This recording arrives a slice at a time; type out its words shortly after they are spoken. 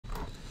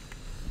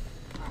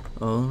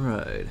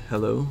Alright,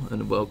 hello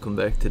and welcome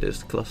back to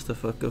this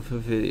clusterfuck of a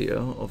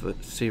video of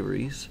a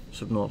series,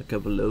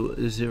 Subnautica Below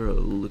Zero.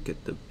 Look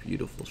at the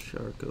beautiful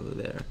shark over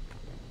there.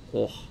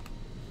 Oh,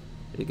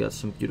 we got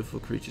some beautiful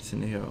creatures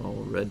in here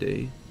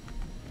already.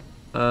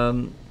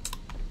 But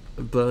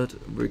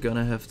we're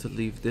gonna have to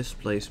leave this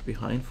place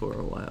behind for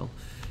a while,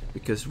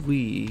 because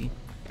we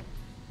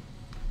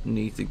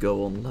need to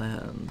go on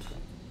land.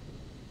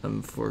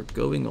 For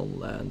going on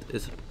land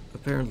is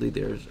apparently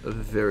there's a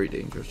very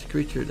dangerous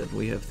creature that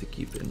we have to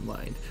keep in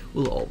mind.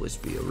 Will always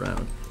be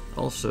around.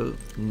 Also,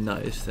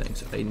 nice,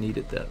 thanks. I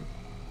needed that.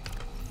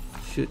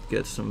 Should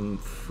get some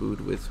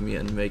food with me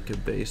and make a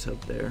base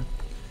up there.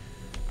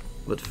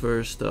 But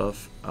first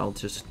off, I'll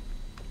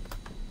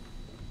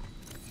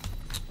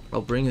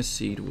bring a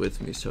seed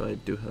with me so I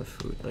do have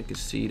food. Like a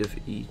seed of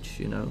each,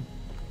 you know?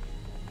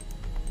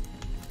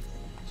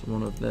 So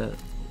one of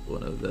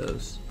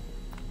those.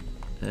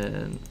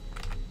 And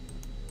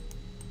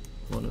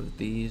one of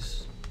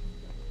these,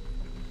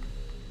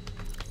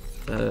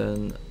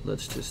 and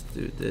let's just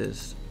do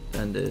this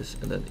and this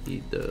and then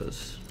eat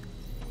those.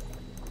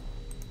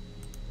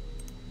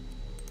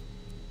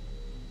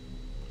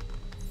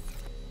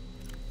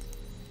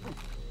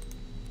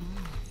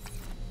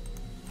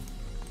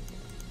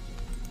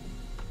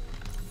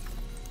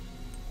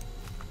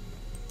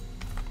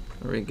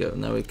 There we go.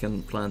 Now we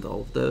can plant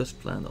all of those,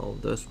 plant all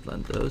of those,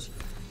 plant those,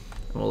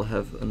 and we'll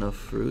have enough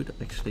fruit.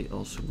 Actually,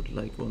 also would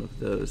like one of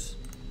those.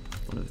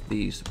 One of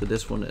these, but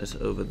this one is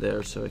over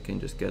there, so I can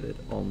just get it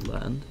on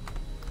land.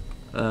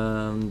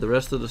 The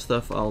rest of the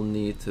stuff I'll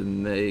need to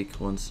make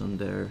once I'm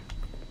there.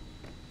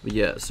 But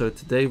yeah, so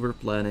today we're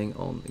planning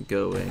on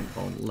going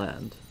on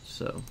land,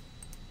 so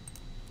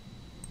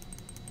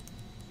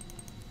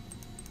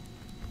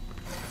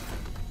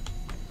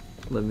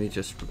let me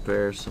just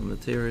prepare some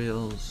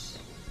materials.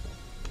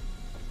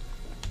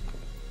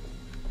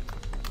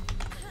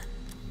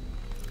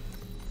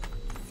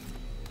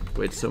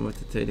 Wait, some of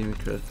the titanium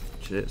craft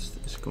chest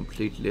is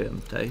completely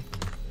empty.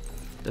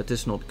 That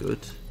is not good.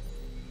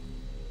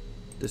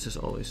 This is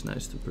always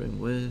nice to bring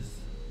with.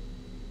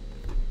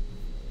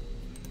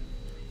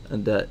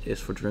 And that is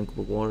for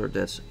drinkable water.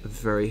 That's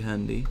very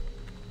handy.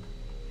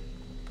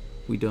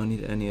 We don't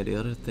need any of the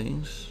other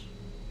things,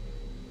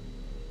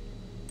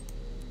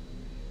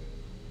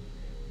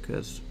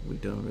 because we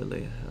don't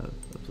really have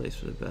a place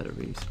for the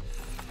batteries.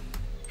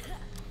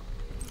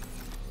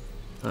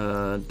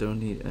 Don't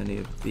need any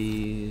of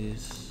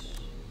these.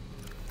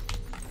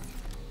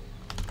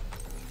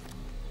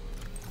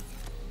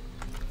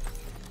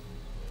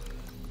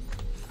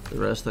 The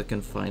rest I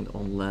can find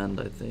on land,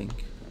 I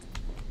think,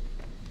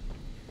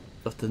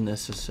 of the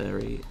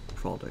necessary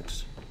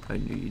products I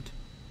need.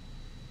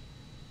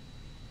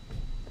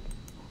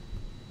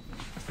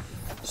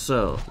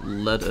 So,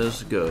 let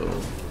us go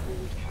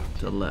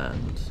to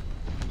land.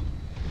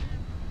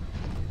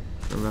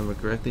 If I remember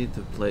correctly,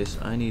 the place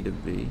I need to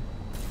be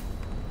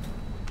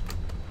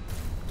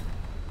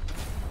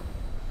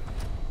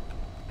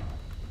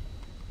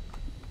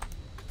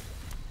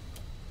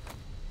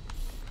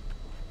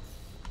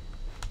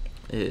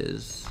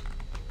is,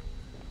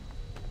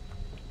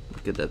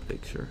 look at that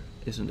picture,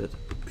 isn't it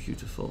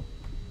beautiful?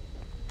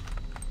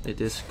 It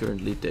is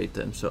currently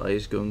daytime, so I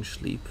is going to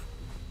sleep.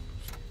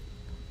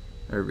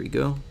 There we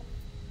go.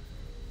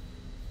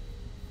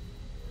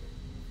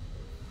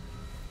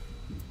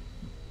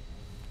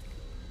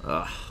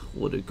 Ah,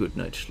 what a good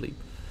night's sleep.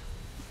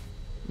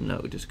 Now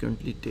it is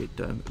currently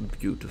daytime,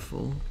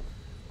 beautiful.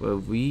 Where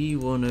we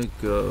wanna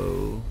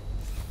go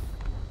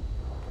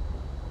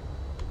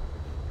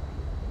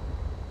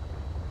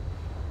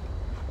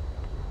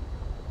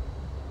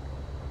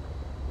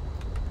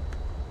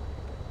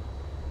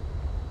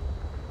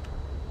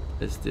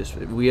is this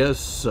way. We have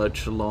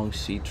such a long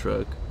sea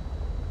truck.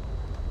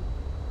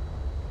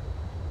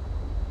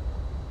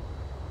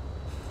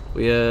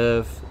 We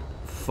have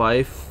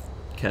 5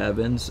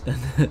 cabins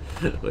and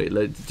wait,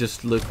 let's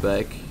just look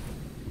back.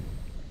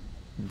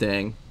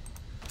 Dang.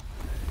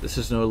 This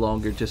is no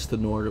longer just a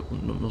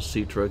normal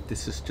sea truck,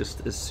 this is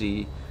just a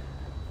sea.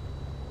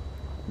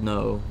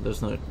 No,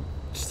 there's not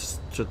just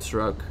a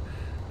truck.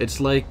 It's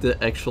like the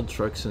actual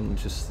trucks, and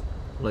just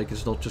like,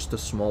 it's not just a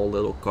small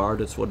little car.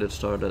 That's what it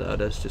started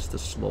out as, just a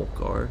small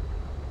car.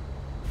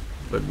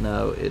 But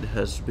now it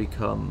has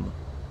become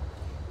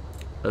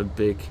a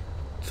big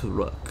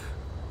truck,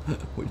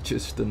 which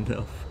is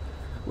enough.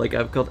 Like,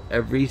 I've got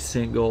every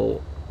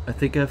single, I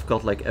think I've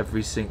got like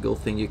every single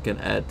thing you can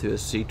add to a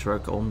sea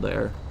truck on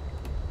there.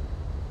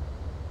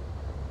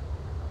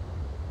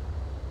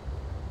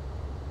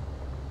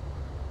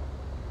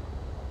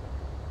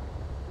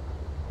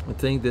 I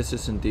think this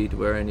is indeed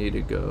where I need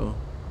to go.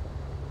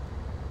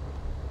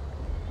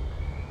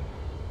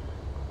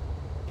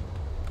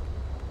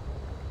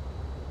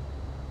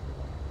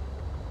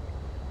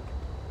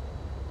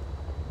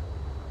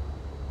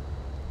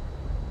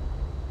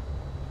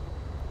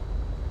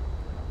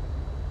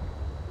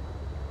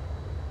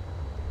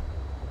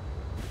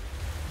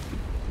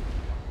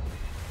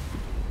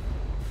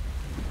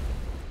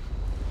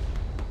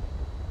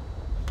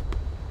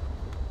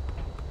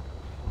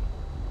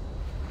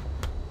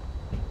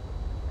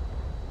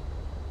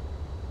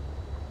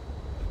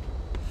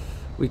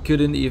 We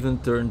couldn't even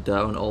turn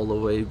down all the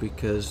way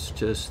because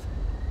just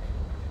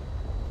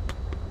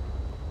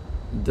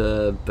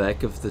the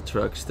back of the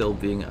truck still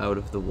being out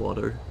of the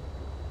water.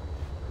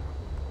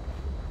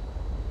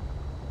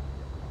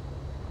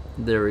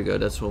 There we go,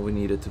 that's what we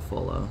needed to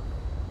follow.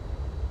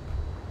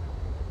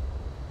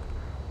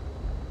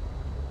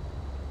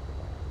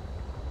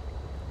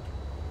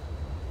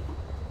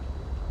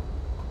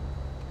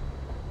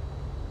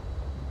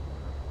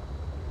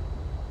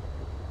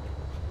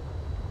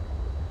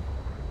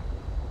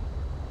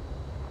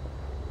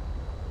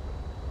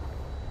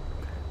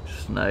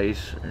 Just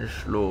nice and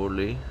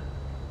slowly.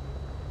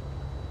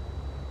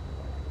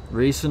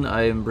 Reason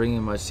I am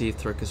bringing my sea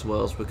truck as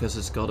well is because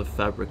it's got a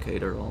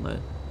fabricator on it,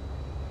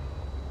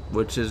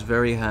 which is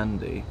very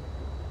handy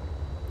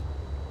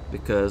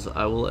because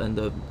I will end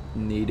up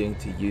needing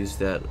to use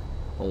that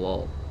a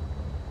lot.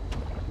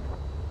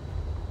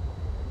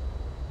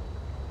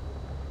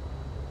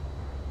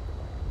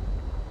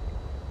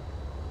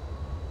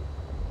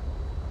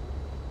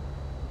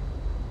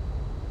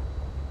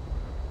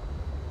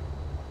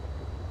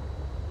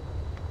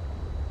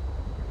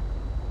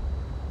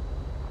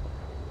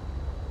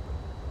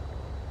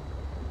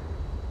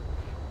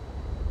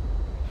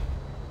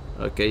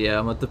 Okay, yeah,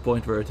 I'm at the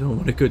point where I don't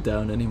want to go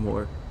down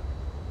anymore.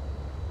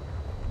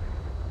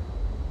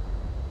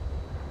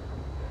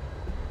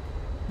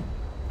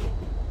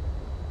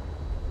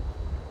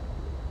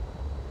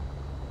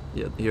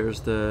 Yeah, here's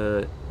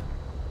the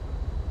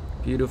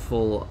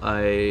beautiful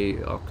eye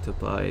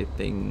octopi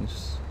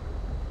things.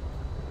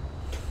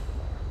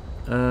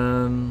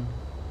 I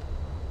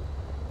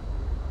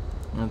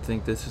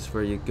think this is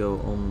where you go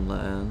on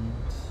land.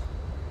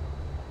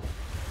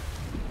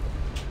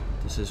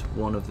 This is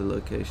one of the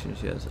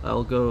locations, yes.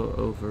 I'll go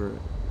over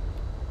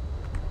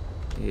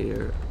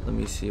here. Let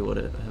me see what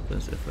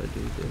happens if I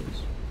do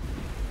this.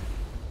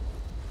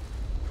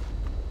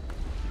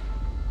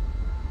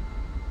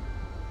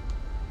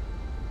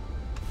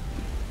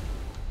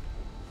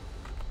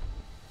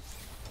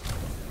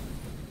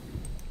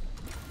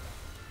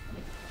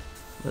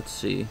 Let's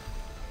see.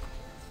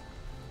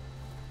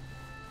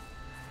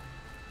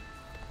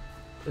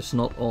 It's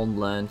not on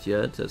land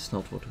yet, that's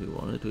not what we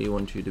wanted. We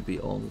want you to be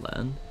on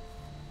land.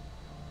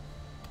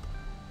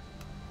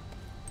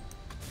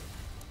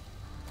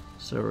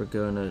 So we're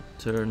gonna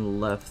turn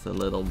left a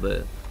little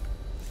bit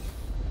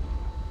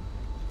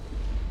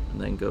and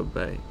then go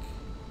back.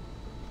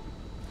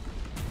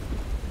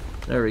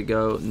 There we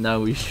go,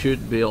 now we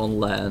should be on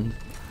land.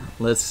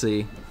 Let's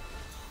see.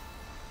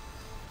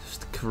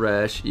 Just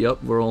crash,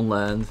 yup, we're on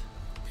land.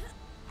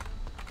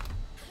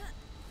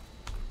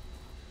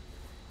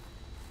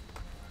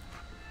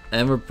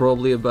 And we're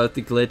probably about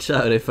to glitch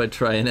out if I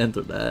try and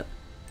enter that.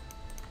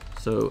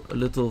 So a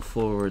little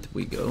forward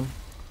we go.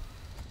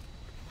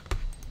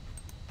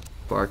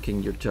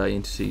 Parking your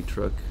giant sea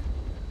truck.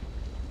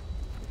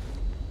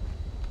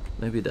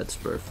 Maybe that's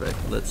perfect.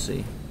 Let's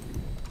see.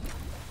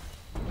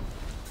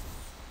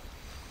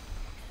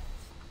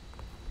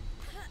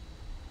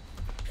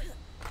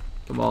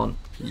 Come on.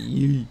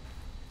 Yee.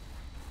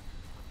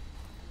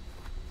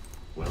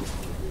 Welcome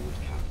aboard,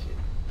 Captain.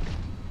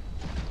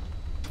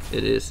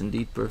 It is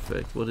indeed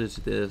perfect. What is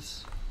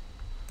this?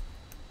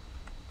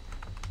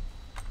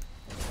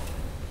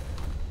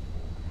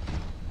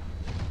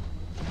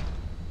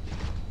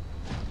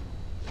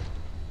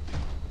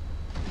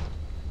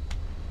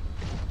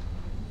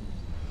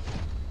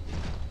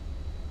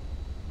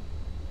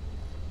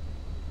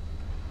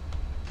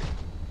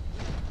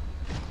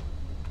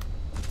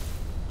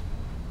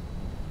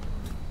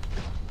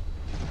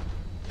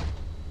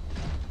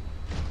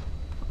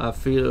 I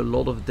feel a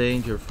lot of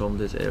danger from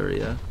this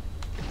area,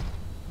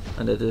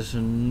 and it is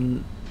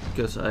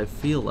because I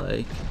feel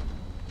like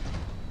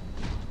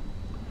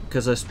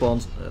because I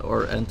spawned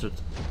or entered.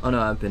 Oh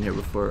no, I've been here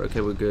before. Okay,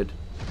 we're good.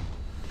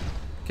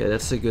 Okay,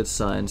 that's a good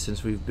sign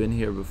since we've been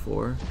here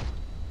before.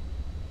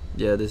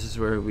 Yeah, this is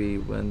where we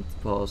went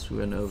past. We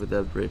went over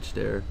that bridge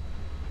there,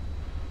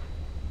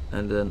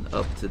 and then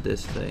up to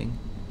this thing.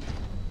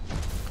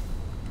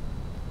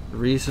 The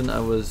reason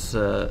I was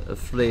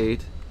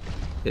afraid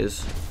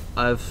is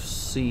I've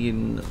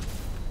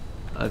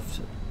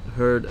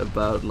heard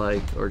about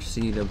or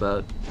seen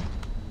about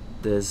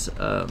this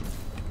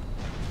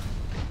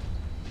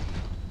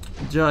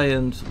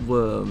giant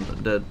worm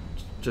that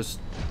just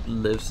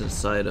lives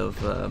inside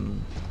of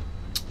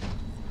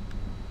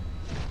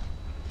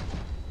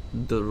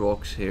the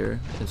rocks here,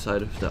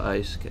 inside of the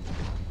ice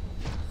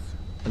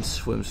and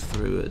swims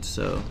through it,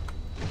 so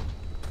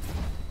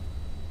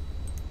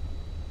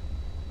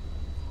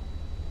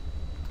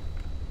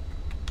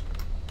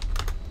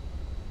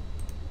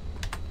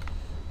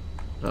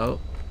oh,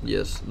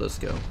 yes, let's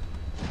go.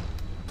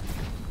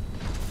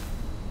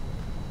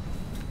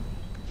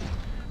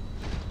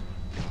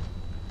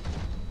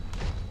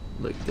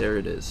 Look, there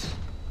it is.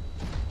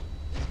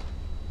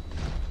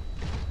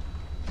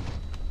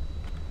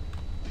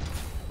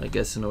 I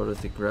guess in order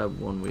to grab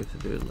one we have to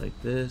do it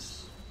like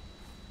this.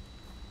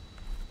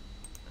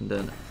 And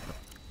then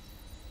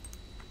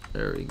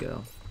there we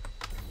go.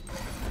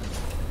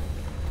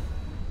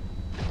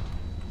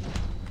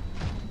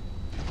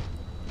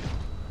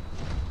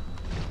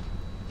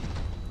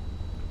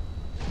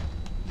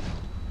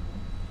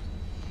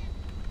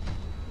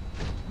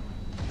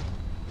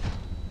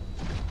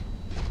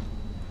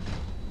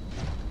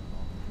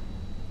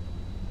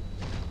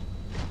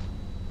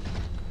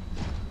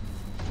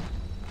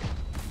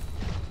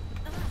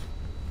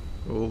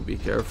 Oh, be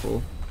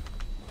careful.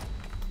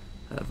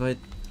 Have I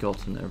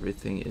gotten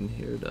everything in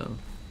here though?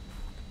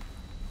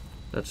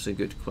 That's a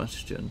good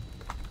question.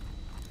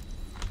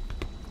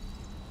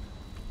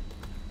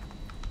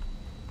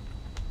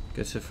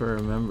 Because if I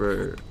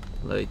remember,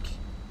 like,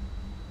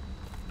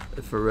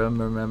 if I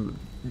remember,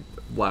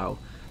 wow,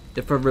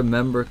 if I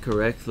remember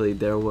correctly,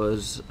 there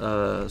was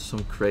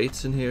some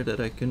crates in here that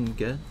I couldn't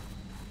get.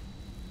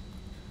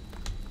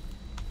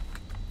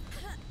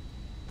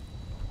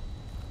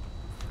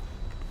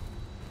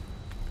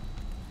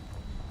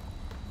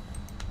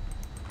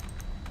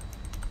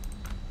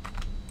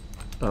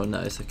 Oh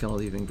nice, I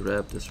cannot even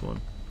grab this one.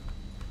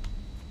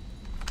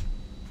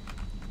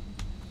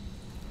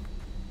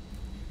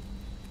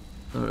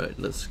 Alright,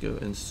 let's go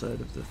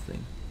inside of the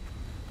thing.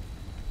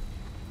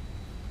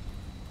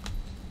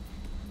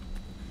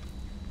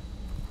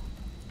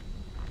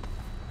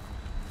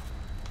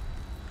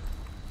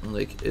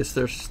 Like, is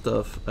there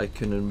stuff I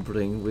couldn't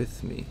bring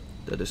with me?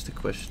 That is the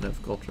question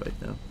I've got right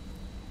now.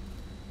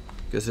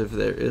 Because if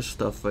there is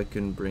stuff I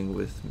can bring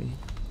with me,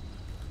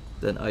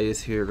 then I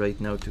is here right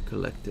now to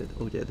collect it.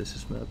 Oh yeah, this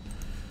is map.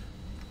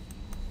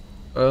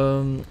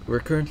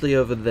 We're currently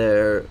over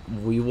there.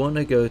 We want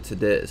to go to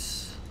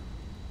this.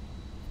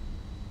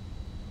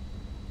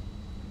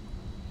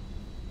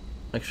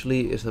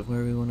 Actually, is that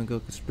where we want to go?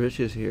 Because bridge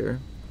is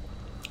here.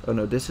 Oh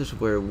no, this is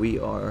where we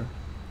are.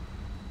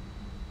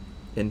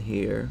 In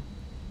here.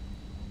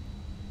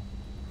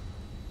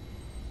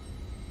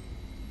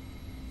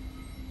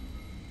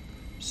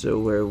 So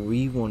where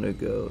we want to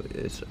go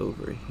is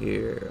over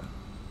here.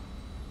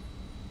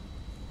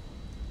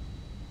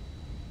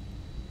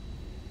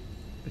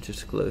 Which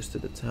is close to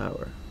the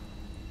tower.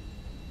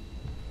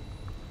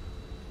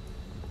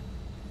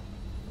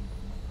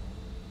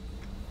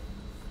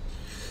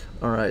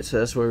 Alright, so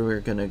that's where we're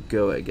gonna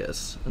go, I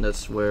guess. And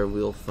that's where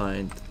we'll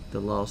find the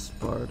last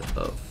part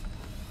of...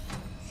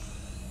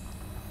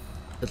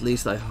 At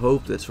least I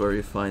hope that's where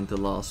we find the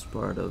last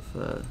part of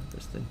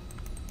this thing.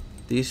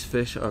 These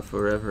fish are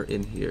forever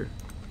in here.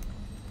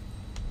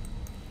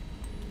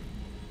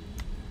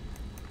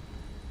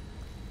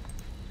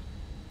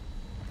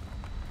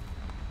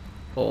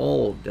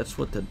 Oh, that's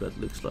what that bed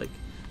looks like.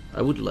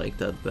 I would like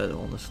that bed,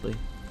 honestly.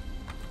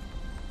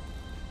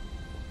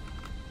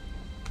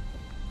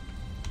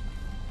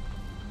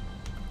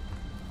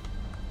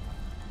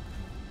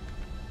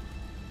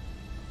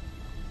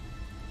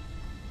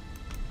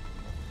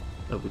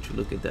 Oh, would you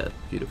look at that?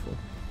 Beautiful.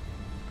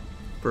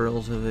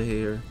 Pearls over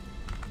here.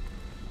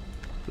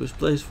 Whose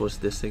place was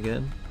this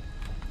again?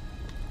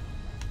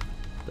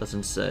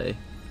 Doesn't say.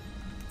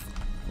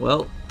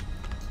 Well,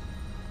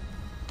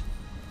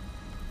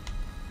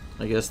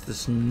 I guess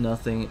there's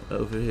nothing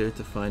over here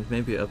to find.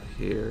 Maybe up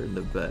here in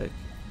the back.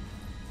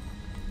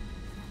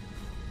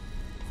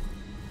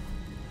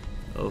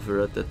 Over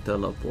at the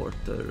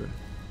teleporter.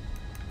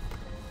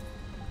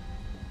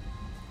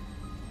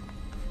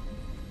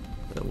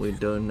 But we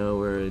don't know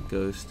where it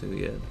goes to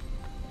yet.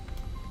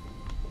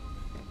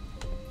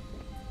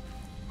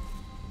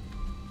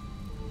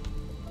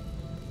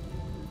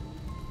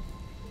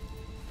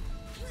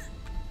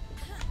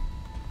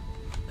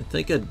 I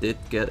think I did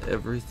get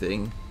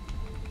everything.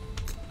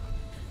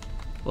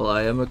 Well,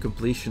 I am a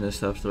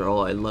completionist after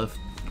all. I love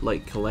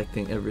like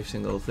collecting every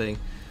single thing,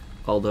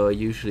 although I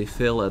usually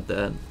fail at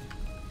that.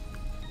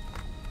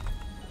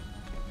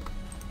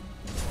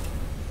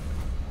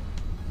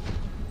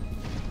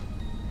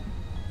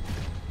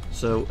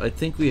 So I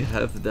think we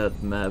have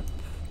that map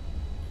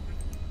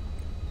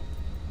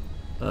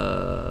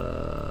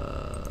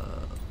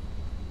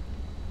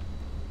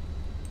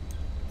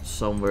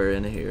somewhere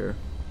in here.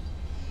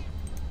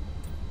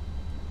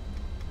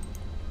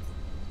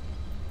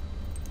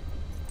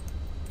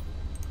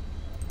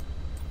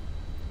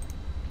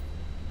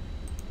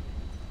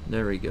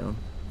 There we go.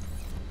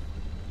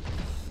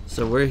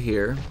 So we're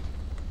here.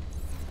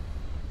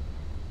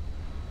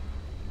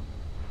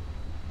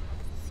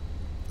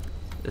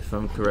 If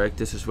I'm correct,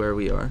 this is where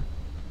we are.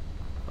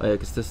 Oh yeah,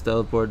 because this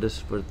teleport, this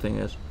is where the thing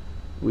is.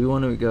 We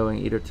want to be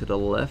going either to the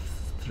left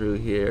through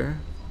here,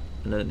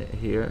 and then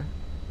here,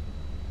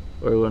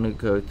 or we want to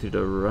go to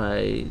the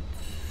right.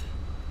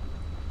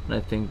 And I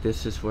think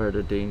this is where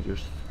the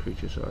dangerous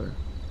creatures are.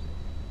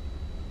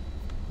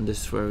 And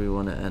this is where we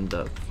want to end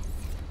up.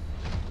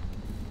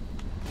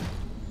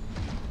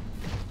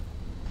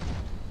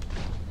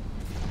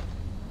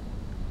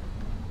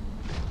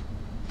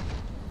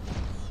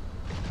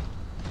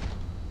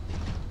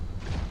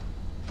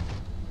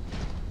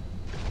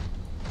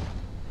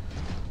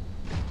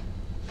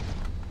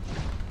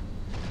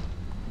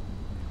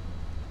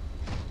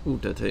 Ooh,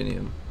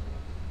 titanium.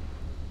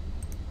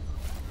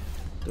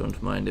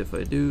 Don't mind if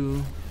I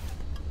do.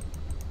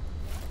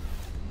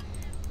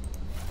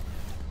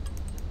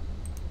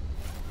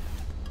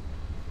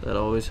 That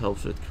always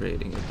helps with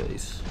creating a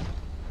base.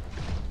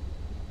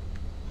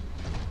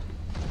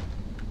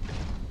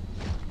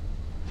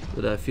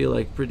 But I feel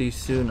like pretty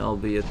soon I'll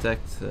be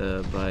attacked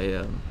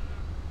by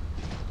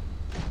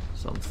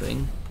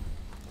something.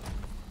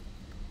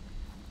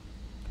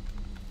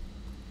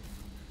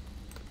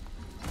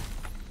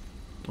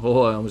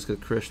 Oh, I almost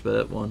got crushed by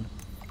that one.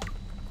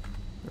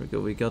 There we go,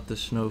 we got the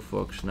snow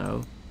fox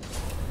now.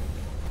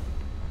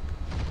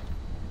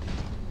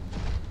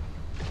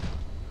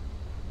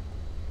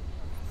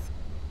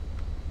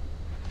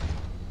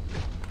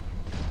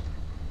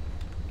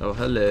 Oh,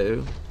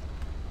 hello.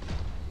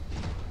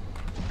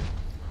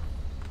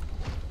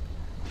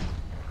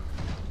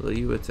 Will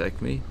you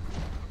attack me?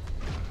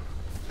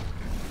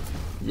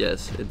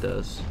 Yes, it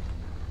does.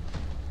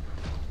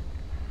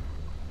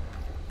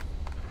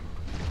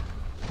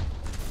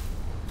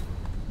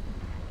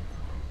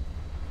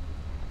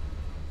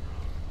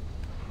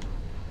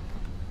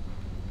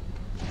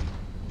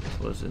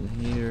 Was in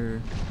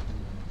here.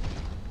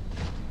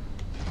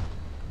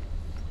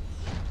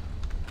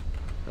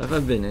 Have I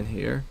been in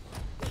here?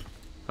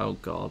 Oh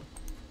god.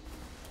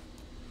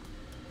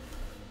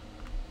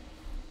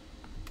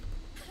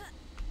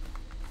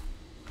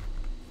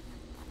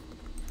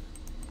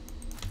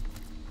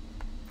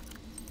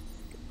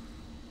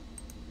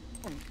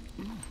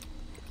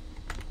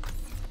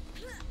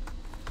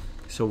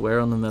 So where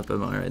on the map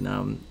am I right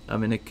now?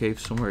 I'm in a cave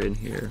somewhere in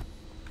here.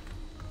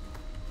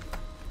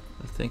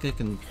 I think I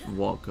can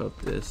walk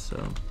up this,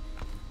 so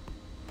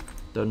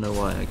don't know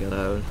why I got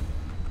out.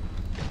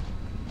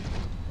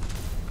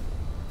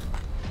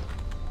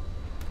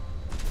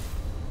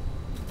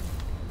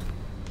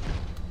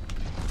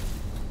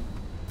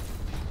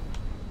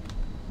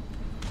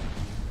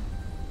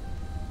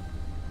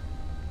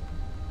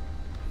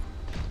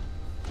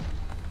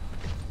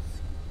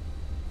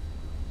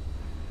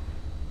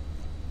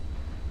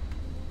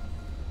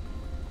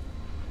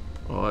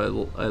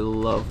 Oh, I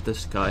love the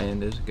sky in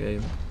this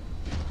game.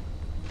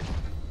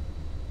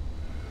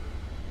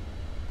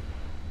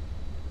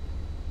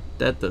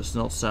 That does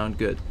not sound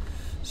good.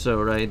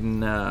 So right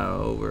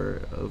now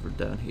we're over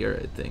down here,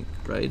 I think,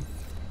 right?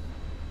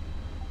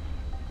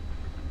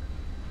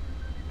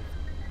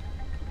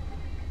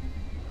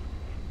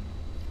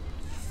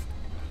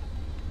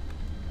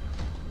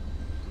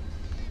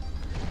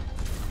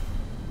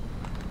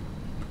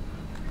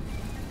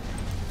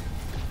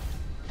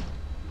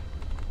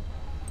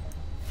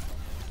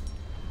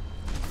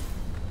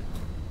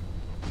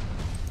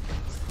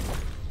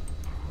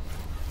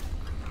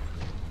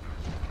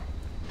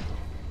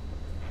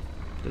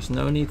 There's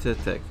no need to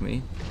attack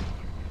me.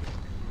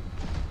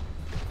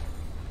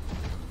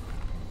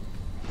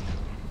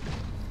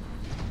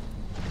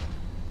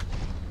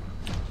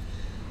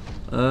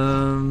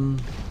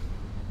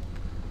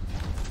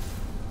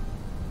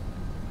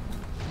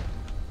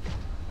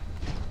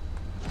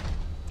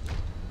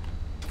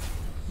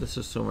 This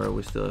is somewhere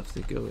we still have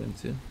to go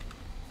into,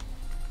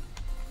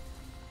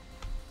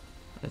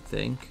 I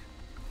think.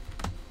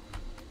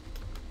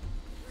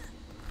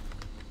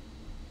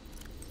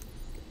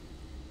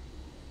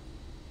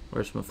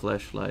 Where's my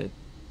flashlight?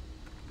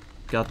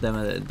 God damn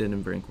it, I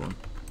didn't bring one.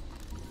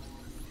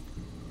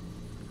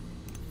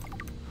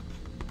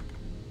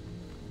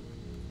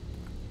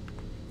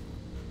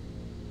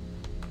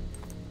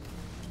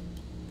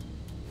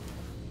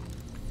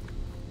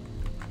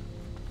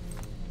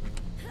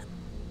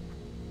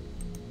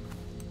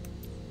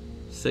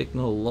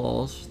 Signal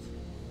lost?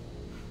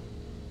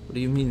 What do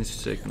you mean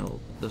signal?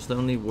 Does it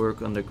only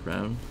work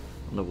underground?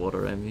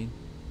 Underwater, I mean.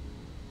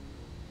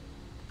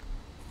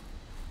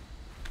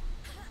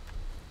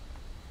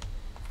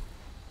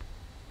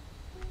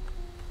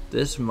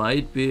 This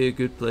might be a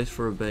good place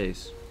for a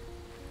base.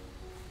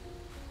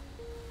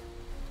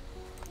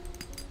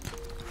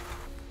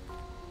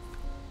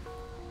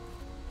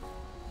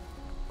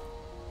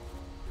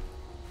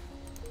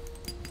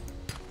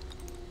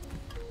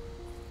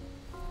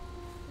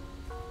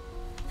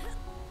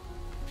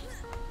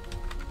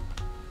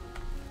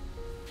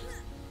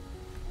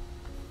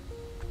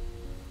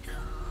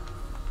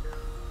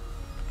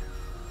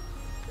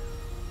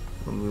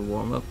 When we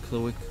warm up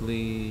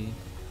quickly.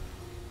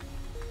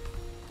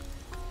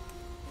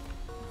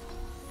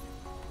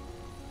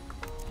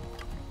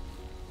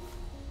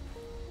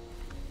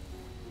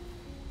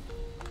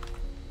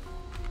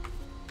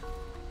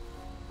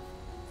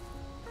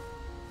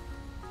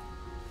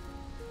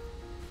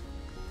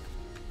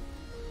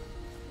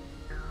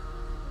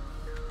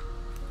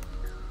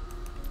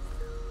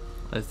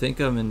 I think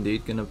I'm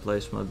indeed gonna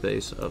place my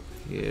base up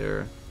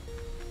here.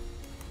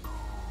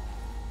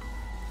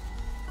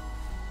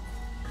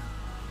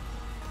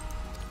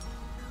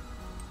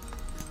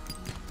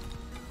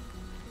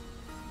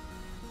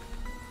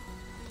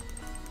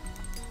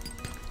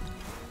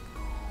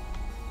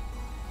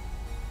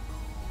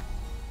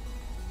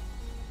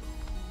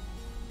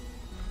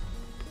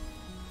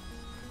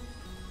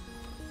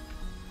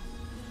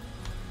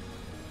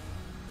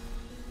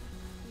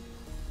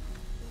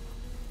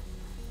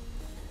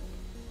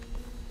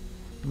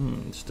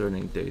 It's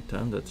turning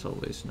daytime, that's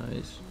always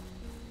nice.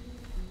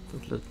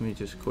 But let me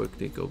just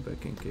quickly go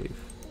back in cave.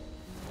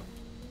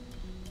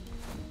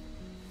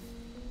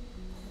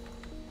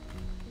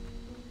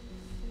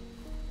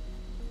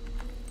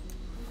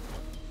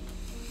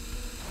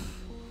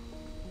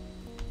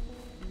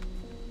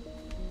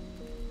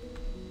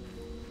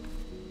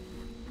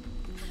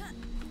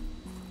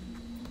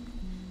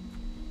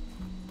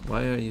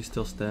 Why are you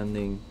still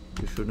standing?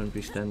 You shouldn't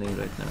be standing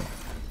right now.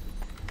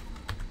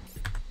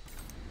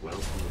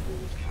 Welcome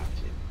aboard,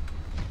 Captain.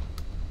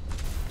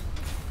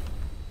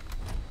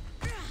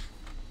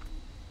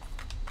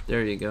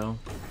 There you go.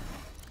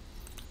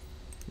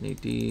 Need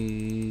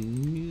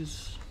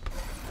these.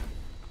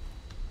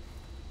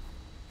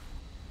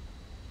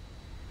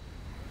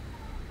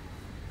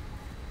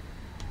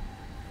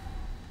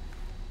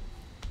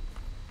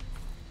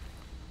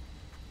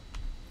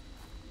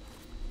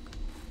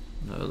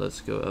 Now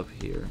let's go up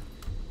here.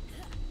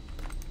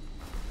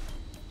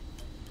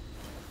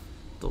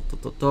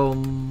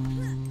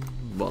 Dum,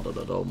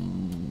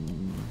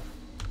 ba-da-da-dum.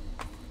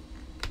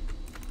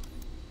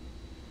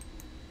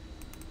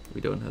 We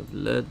don't have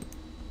lead,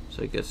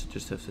 so I guess I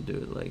just have to do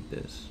it like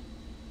this.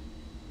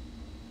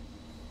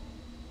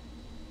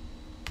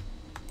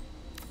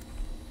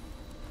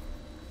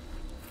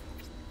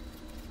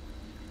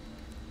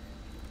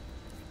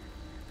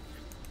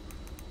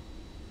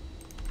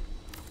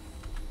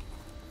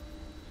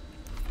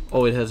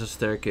 Oh, it has a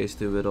staircase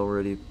to it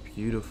already.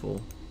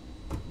 Beautiful.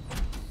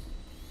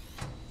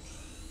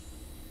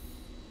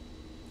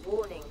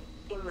 Warning,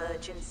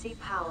 emergency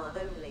power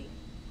only.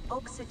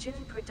 Oxygen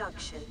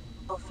production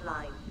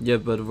offline. Yeah,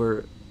 but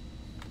we're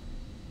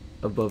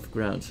above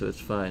ground, so it's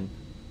fine.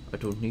 I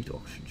don't need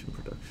oxygen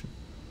production.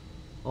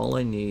 All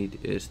I need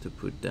is to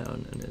put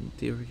down an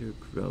interior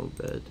grow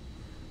bed,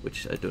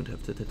 which I don't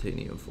have the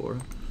titanium for,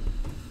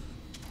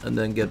 and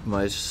then get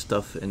my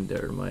stuff in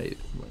there, my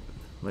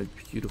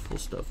beautiful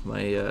stuff,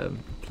 my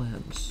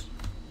plants,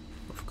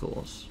 of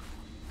course.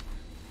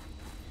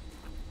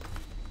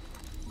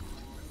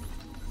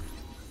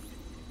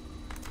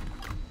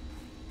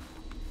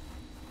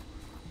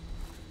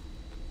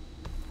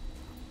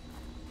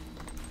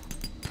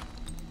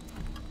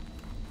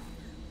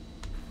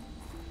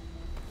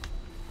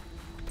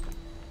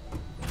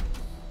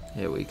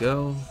 Here we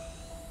go.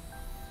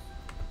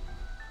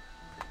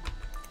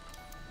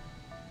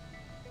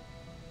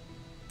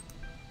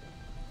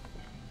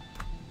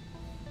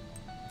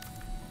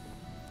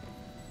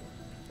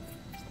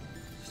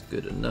 It's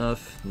good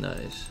enough.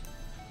 Nice.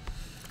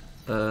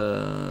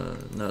 Now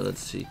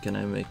let's see. Can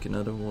I make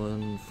another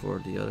one for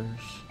the others?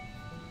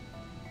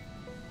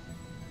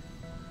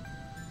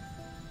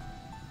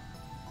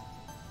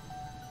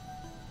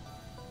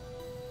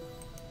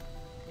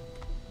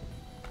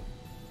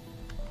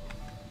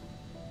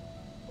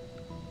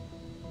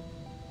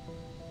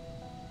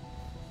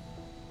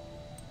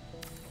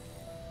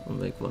 I'll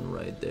make one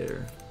right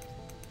there.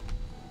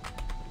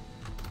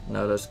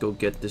 Now let's go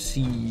get the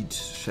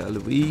seeds, shall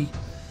we?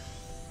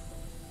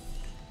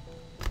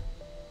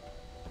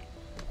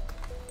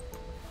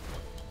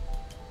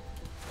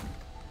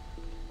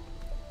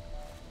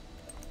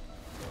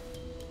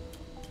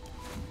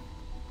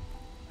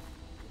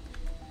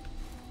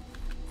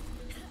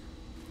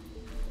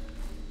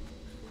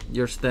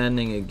 You're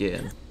standing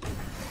again.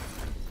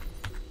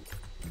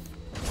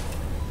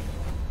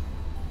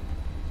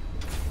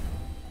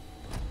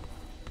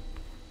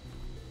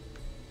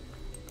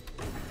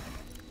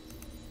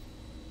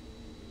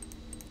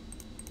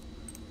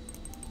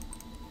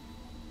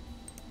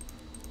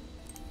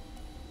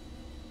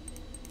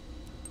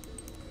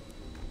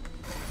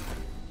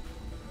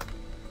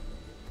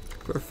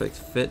 Perfect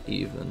fit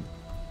even.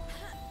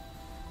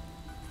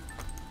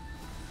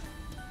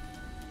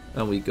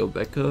 And we go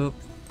back up.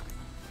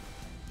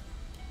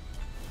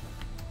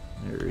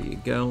 There you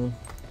go.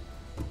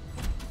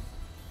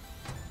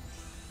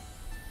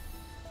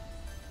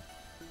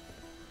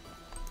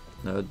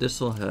 Now this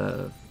will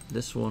have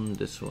this one,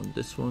 this one,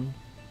 this one.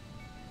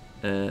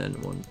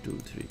 And 1, 2,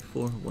 3,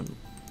 4, 1.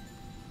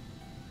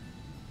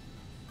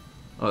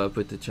 Oh, I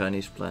put the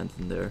Chinese plant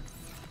in there.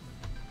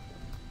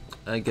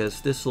 I guess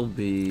this will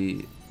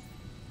be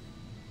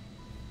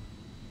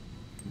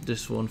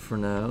this one for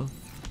now.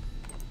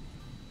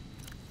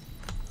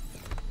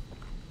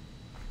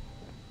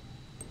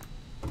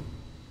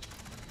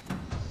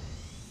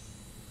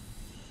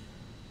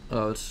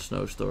 Oh, it's a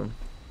snowstorm.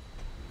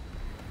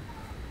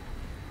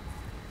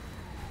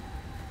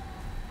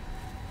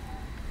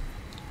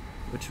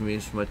 Which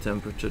means my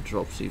temperature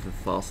drops even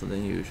faster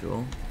than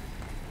usual.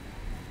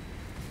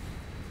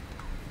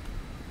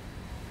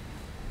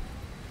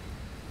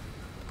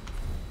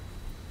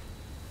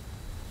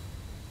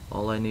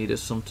 All I need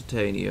is some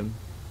titanium.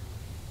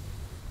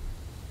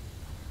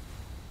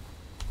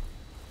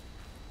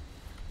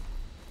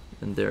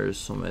 And there is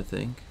some, I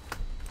think.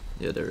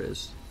 Yeah, there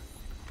is.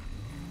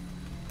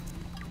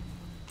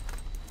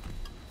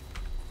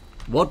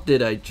 What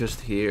did I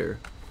just hear?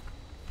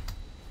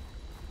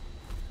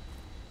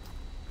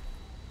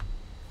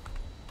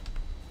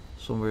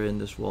 Somewhere in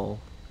this wall.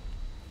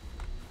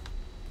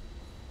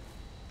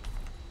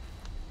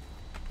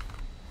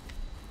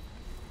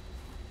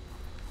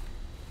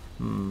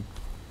 Hmm.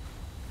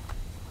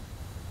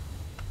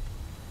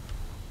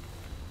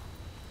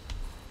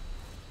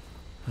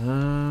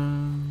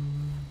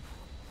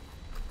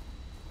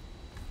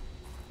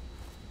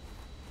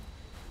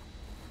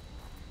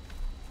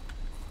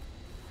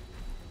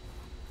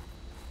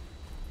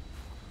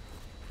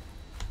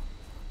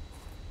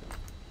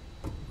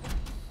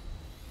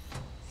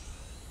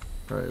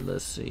 Alright,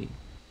 let's see.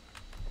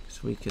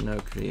 So we can now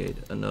create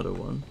another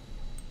one.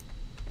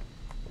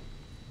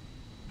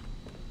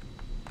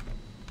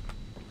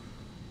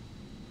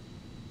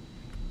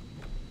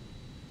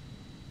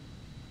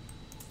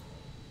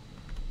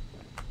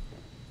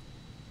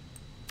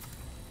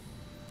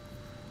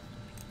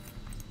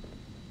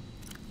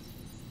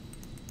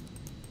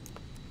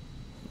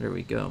 There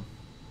we go.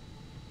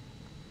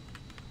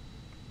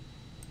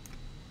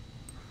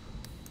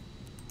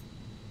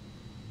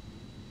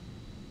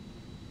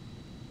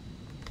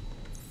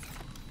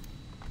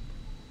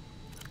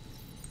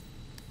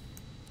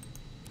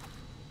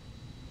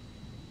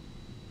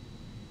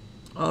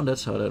 Oh,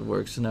 that's how that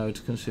works. Now it's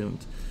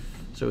consumed.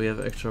 So we have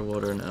extra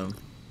water now.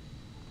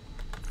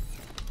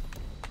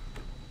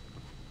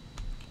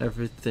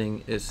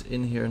 Everything is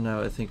in here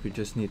now. I think we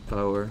just need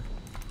power.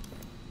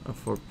 And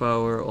for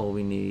power, all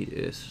we need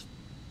is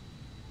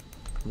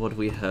what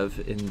we have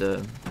in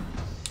the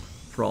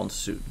prawn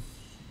suit.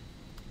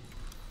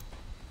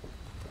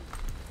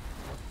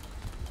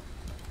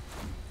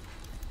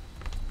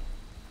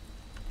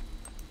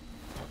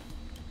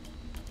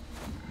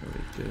 There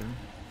we go.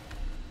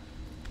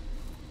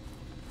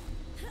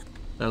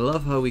 I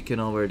love how we can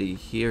already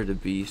hear the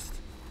beast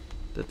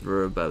that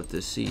we're about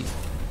to see.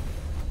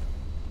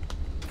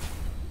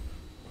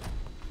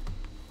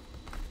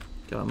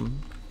 Come.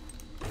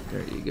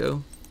 There you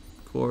go.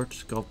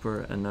 Quartz,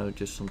 copper, and now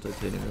just some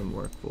titanium and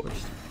more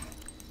quartz.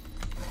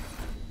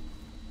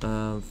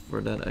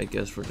 For that, I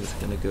guess we're just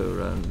gonna go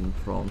around in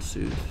prawn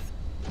suit.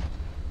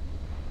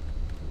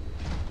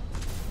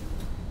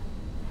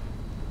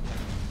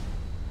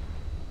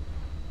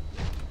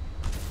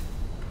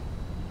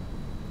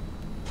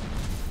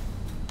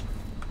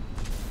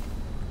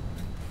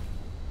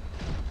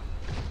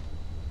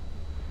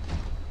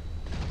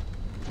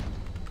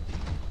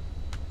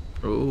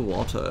 Oh,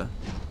 water.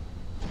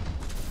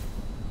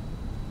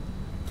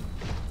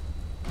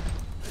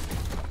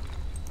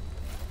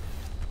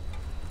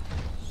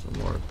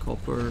 Some more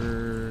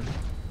copper.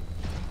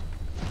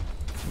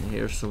 And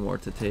here's some more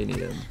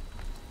titanium.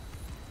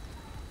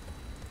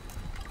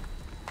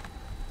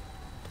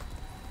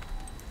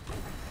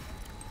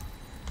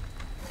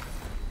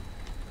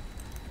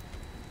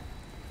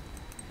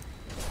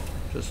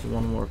 Just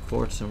one more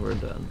quartz and we're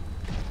done.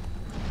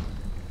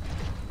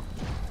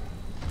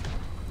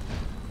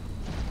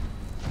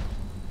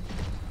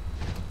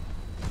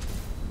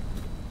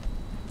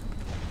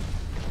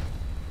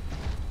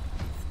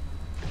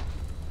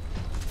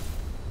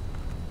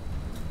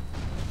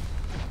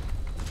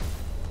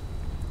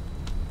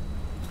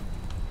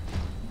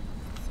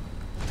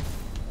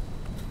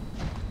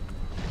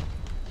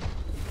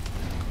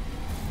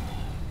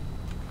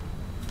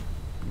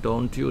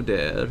 Don't you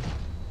dare.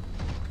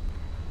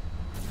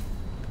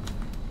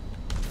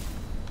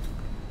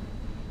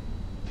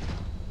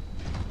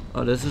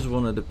 Oh, this is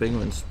one of the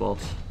penguin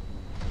spots.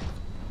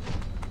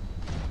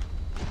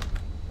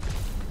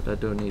 But I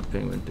don't need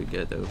penguin to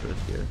get over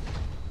here.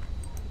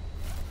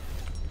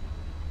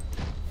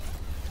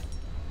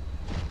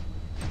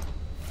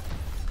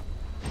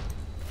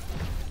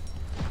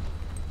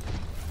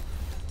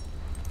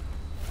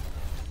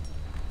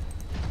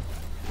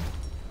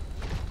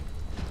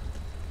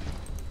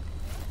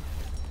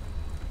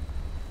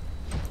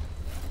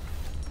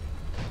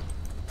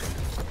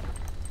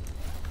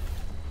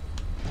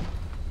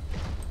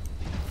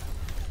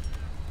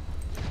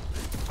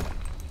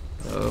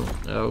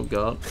 Oh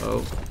god,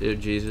 oh dear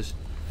Jesus.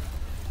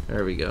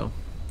 There we go.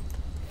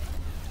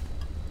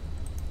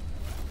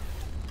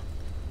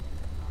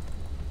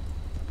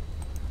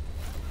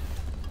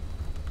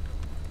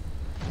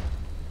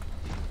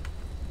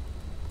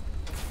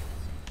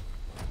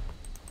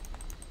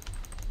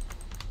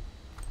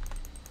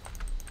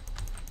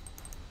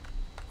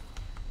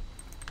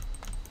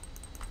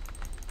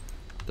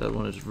 That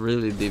one is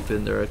really deep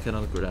in there, I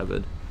cannot grab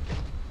it.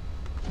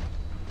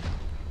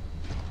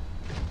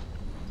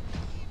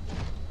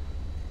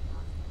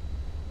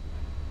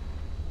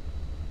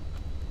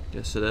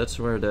 Yeah, so that's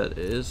where that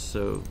is,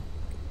 so...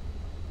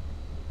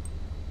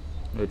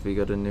 Wait, we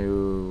got a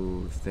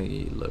new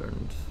thingy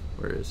learned.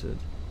 Where is it?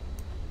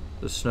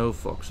 The snow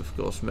fox, of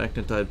course.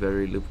 Magnetite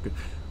berry lubricant.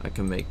 I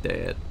can make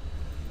that.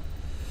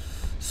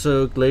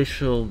 So,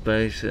 glacial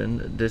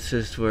basin. This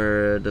is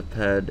where the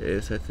pad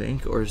is, I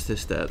think. Or is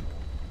this that?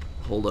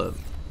 Hold up.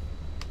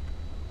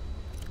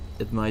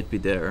 It might be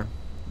there,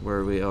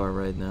 where we are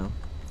right now.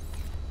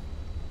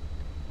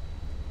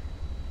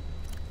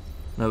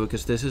 No,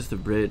 because this is the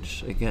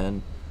bridge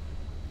again,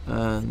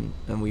 and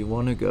we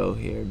want to go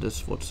here.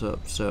 That's what's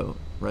up. So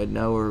right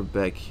now we're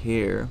back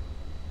here.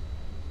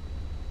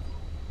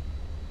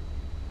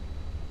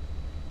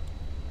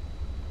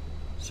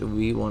 So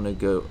we want to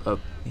go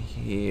up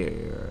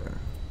here.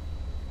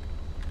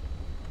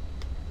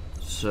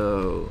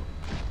 So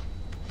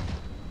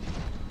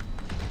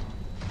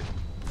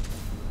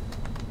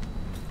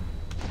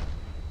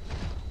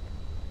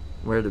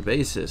where the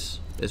base is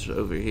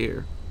over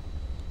here.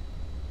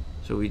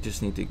 So we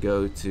just need to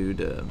go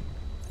to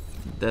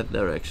that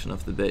direction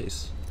of the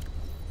base.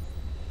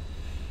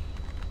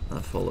 I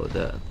follow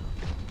that.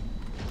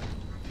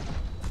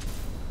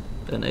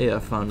 And I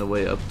found a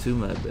way up to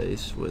my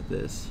base with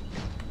this.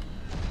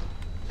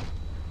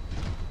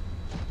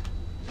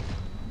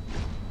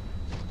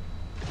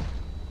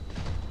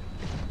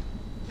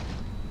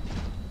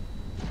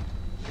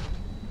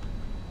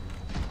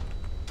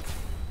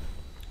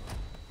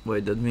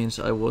 Wait, that means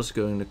I was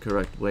going the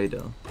correct way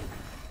though.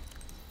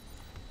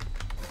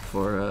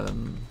 For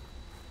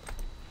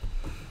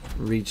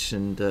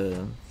reaching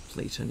the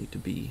place I need to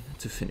be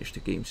to finish the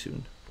game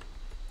soon.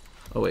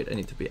 Oh wait, I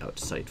need to be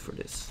outside for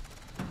this.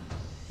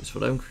 Because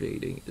what I'm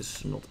creating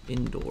is not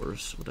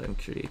indoors. What I'm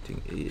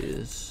creating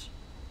is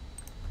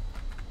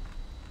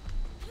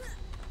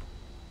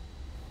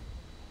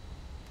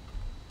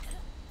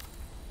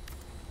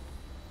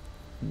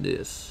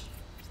this.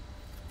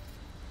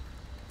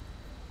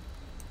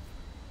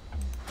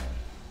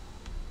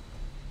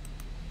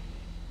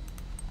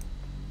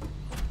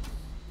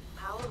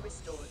 Power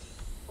restored.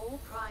 All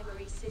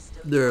primary systems.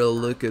 There,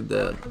 look at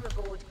that. Welcome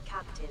aboard,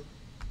 Captain.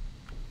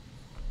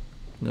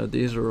 Now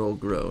these are all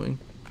growing.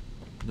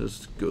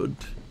 That's good.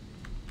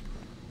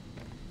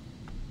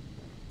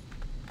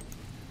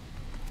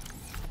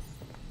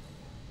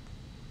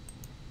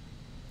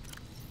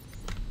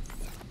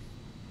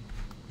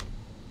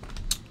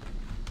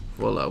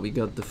 Voila, we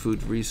got the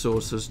food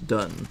resources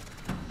done.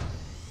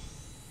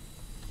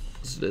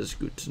 So that's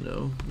good to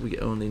know. We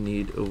only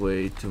need a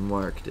way to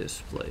mark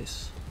this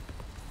place.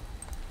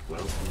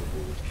 Welcome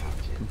aboard,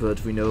 Captain.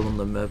 But we know on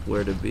the map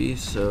where to be,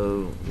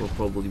 so we'll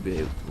probably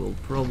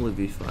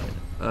be fine.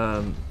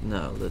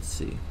 Now let's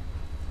see.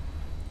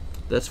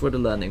 That's where the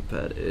landing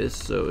pad is.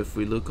 So if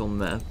we look on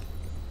map,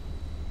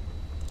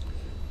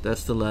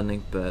 that's the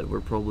landing pad.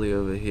 We're probably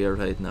over here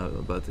right now,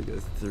 about to go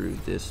through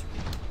this.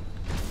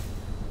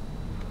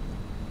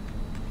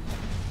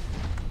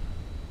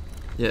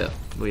 Yeah,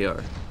 we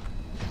are.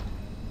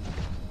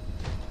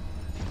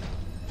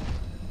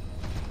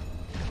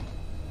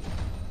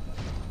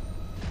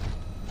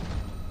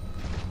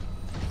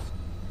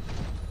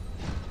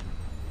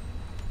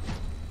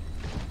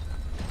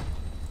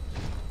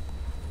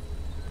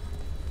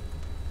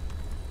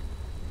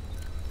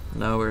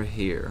 Now we're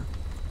here.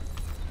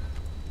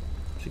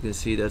 As you can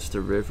see, that's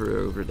the river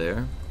over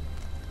there,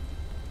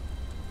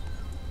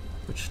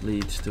 which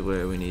leads to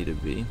where we need to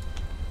be.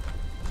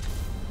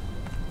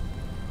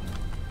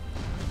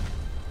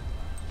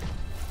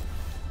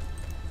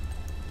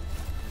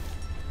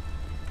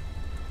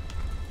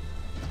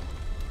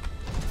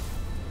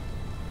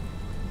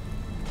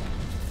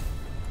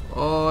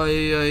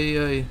 Oi, oi,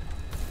 oi.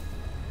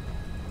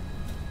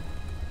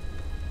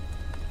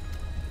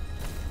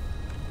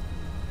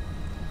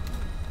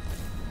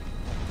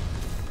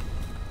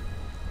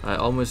 I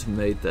almost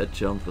made that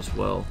jump as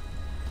well.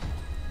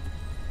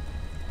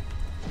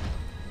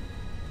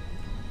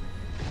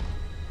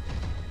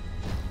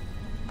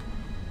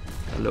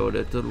 I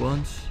loaded it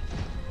once.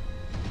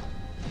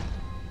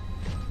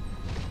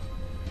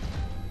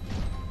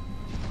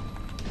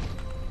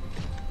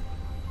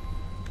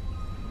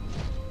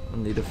 I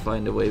need to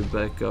find a way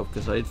back up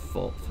because I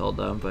fell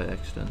down by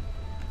accident.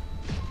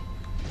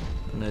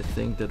 And I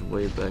think that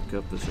way back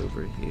up is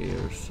over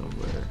here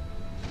somewhere.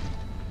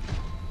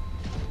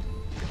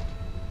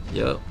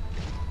 Yep.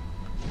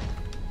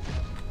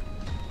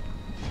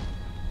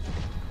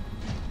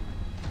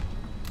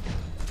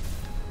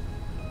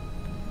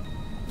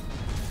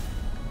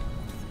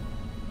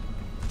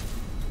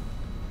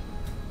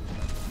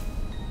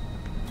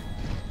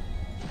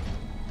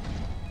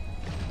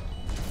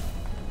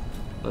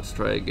 Let's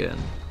try again.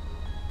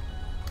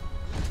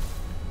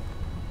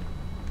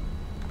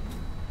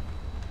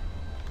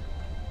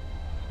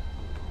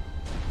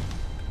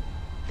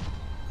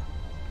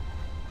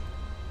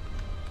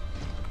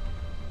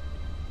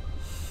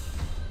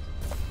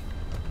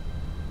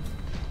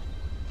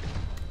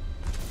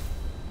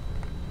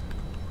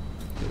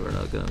 We're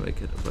not gonna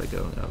make it by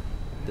going up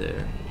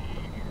there.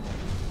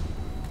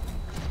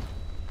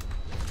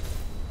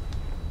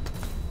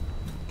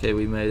 Okay,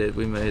 we made it,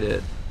 we made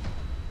it.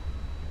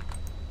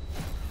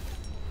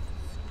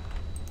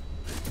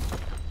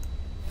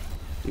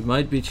 We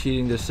might be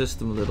cheating the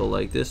system a little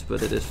like this,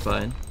 but it is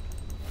fine.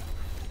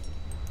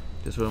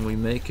 Because when we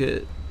make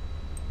it,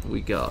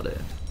 we got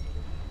it.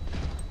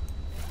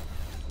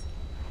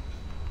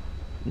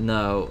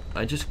 Now,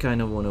 I just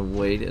kind of want to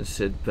wait and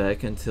sit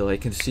back until I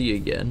can see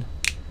again.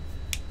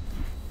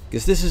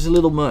 Because this is a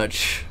little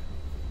much.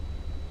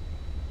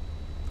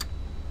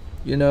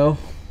 You know?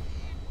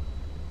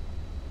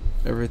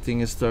 Everything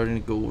is starting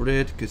to go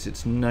red because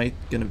it's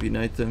gonna be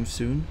nighttime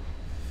soon.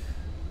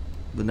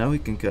 But now we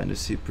can kind of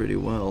see pretty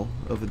well.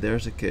 Over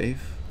there's a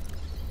cave.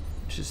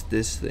 Which is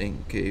this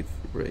thing, cave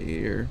right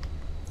here.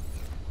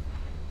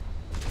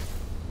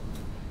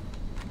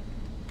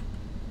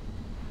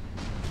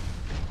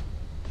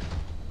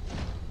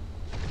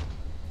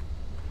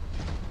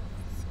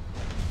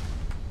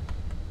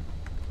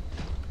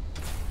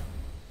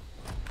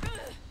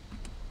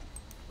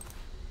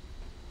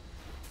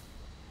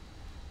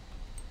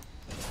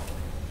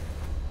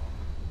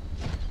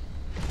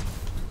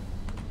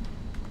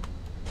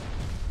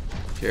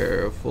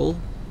 Careful.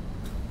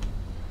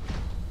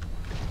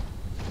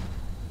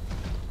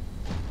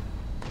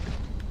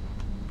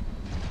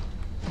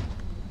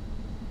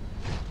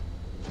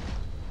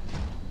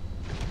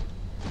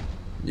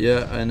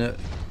 Yeah, I know.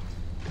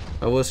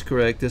 I was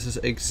correct. This is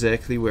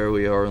exactly where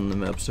we are on the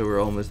map, so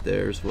we're almost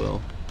there as well.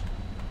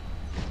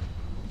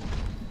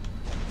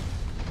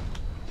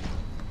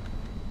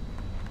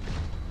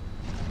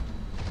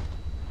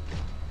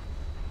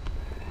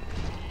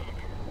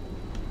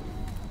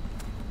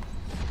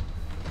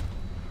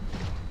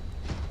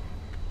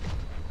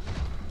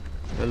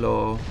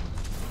 Hello.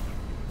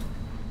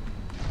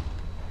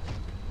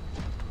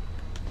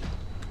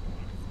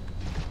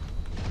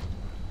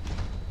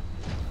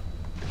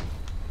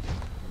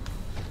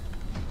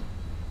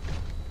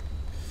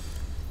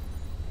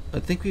 I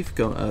think we've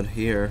gone out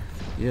here.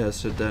 Yeah,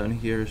 so down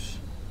here's...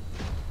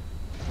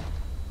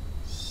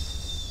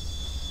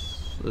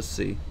 Let's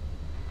see.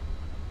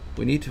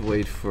 We need to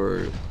wait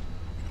for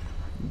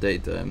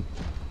daytime.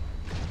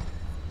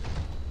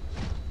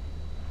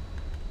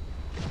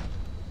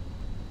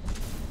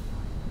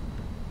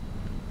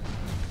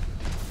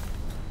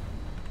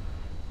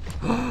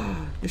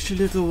 It's your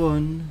little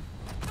one.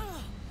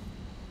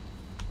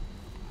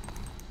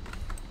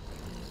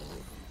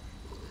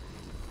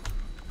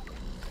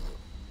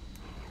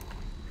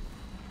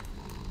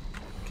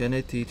 Can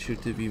I teach you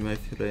to be my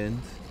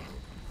friend?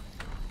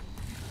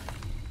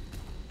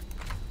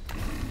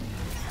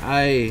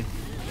 Aye.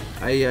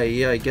 Aye,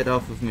 aye, aye, get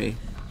off of me.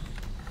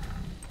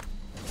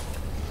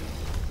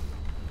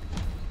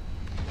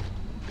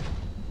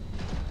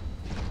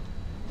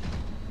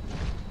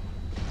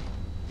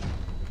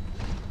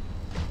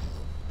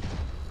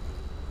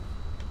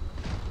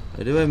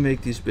 How do I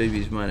make these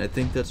babies mine? I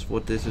think that's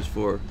what this is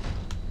for.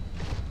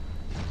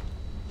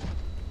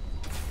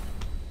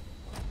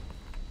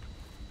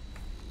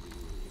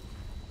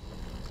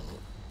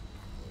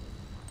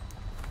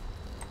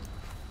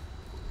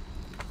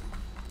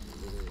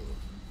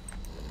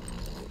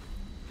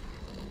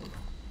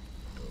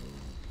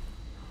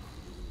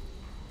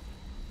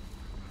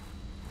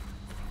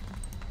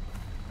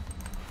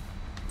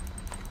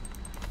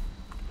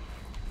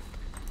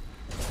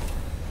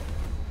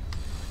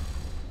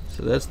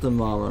 So that's the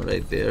mama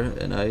right there,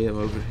 and I am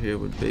over here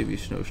with baby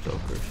snow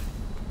stalkers.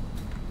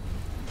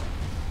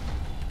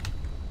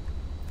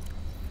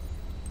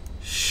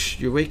 Shh,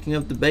 you're waking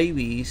up the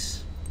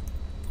babies.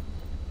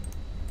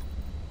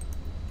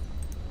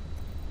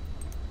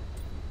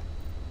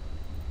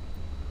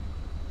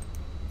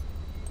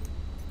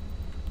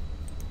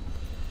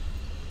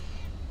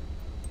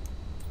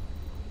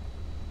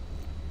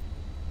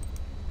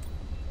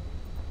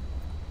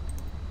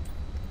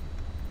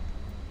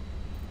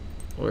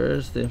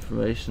 Where's the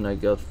information I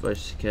got by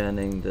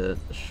scanning the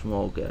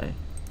small guy?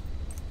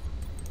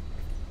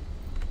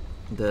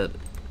 That...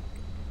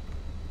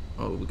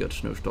 Oh, we got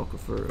Snowstalker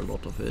for a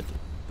lot of it.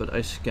 But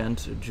I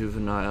scanned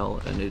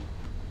Juvenile and it...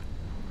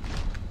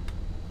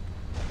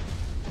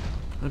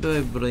 How do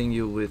I bring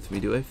you with me?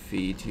 Do I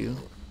feed you?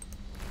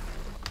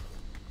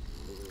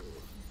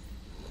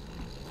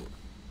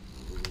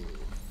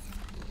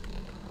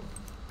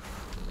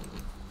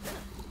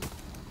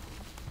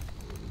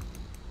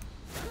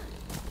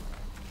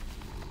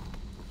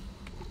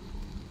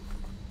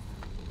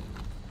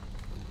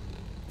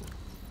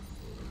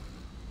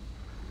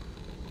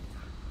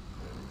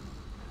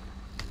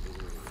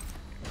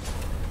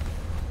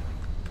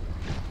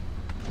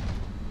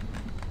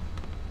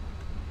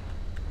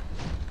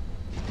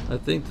 I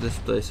think this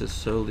place is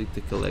solely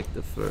to collect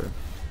the fur.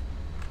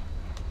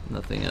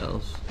 Nothing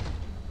else.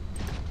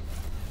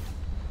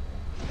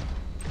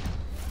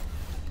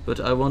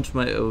 But I want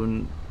my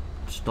own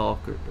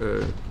stalker,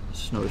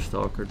 snow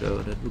stalker though,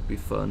 that would be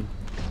fun.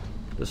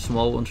 The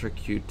small ones are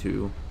cute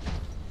too.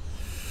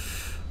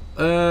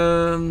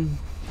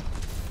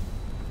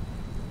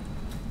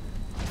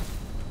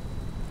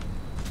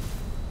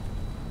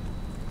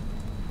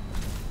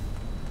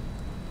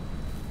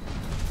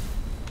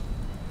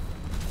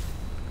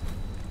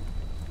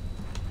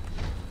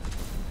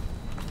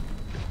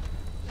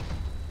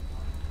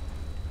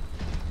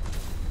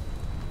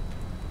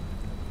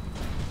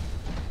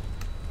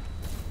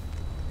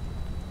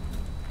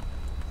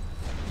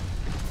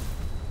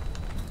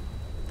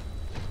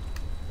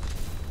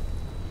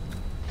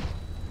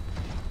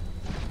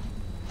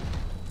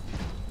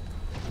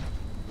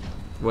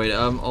 Wait,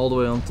 I'm all the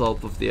way on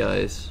top of the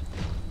ice.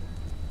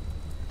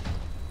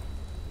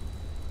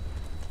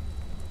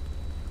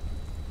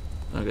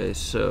 Okay,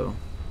 so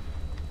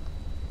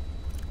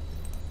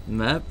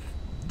map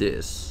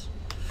this.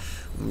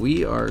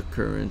 We are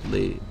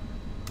currently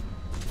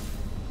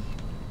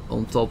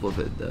on top of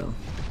it though.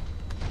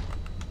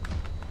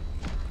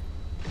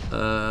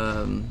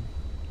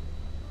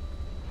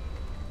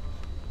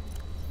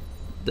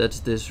 That's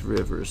this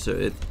river, so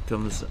it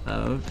comes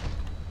out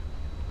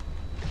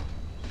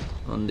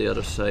on the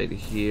other side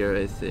here,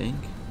 I think.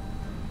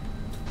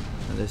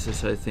 And this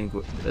is, I think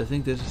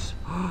this is,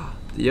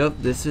 yep,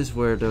 this is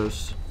where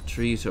those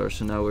trees are,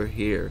 so now we're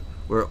here.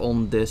 We're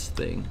on this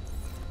thing.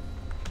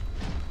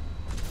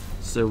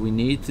 So we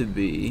need to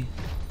be...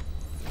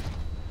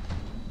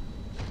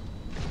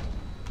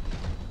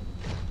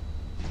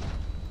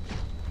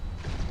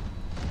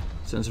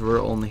 Since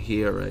we're on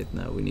here right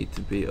now, we need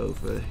to be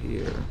over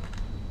here.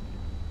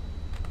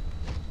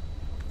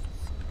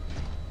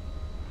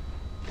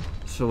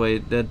 So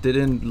wait, that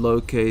didn't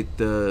locate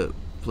the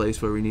place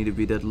where we need to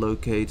be. That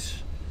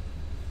locates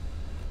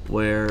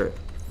where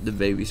the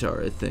babies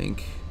are, I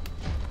think.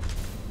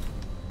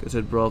 Because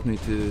it brought me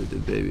to the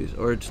babies.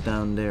 Or it's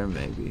down there,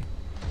 maybe.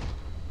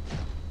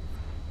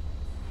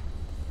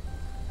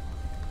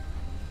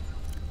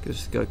 Because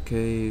it's got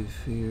cave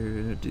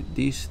here.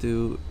 These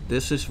two.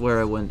 This is where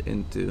I went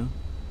into.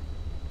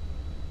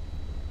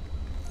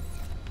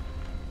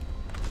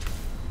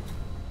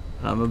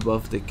 I'm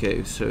above the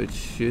cave, so it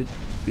should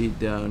be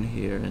down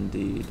here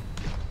indeed.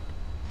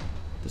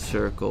 The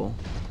circle.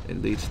 It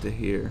leads to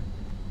here.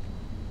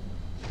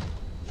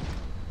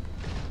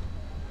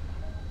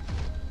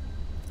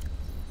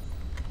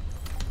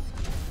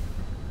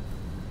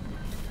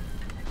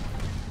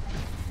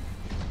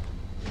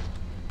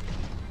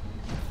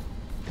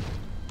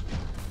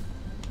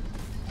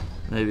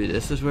 Maybe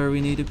this is where we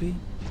need to be?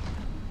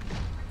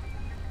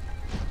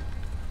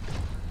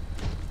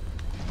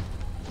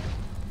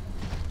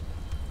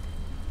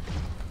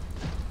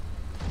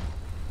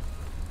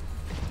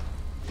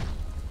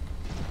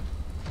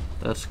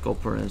 That's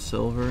copper and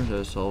silver,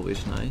 that's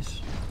always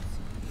nice.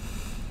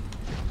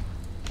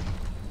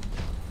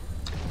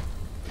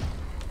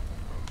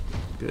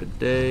 Good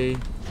day.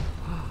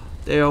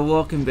 They are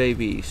walking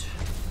babies.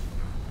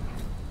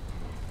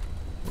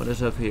 What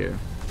is up here?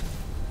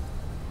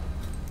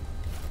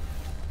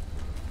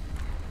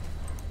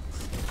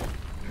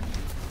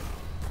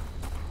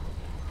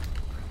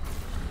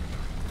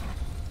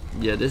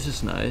 Yeah, this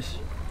is nice.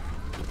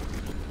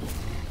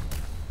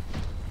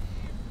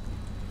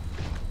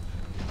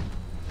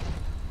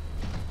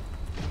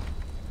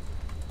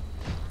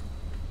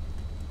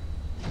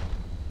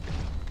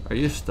 Are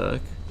you stuck?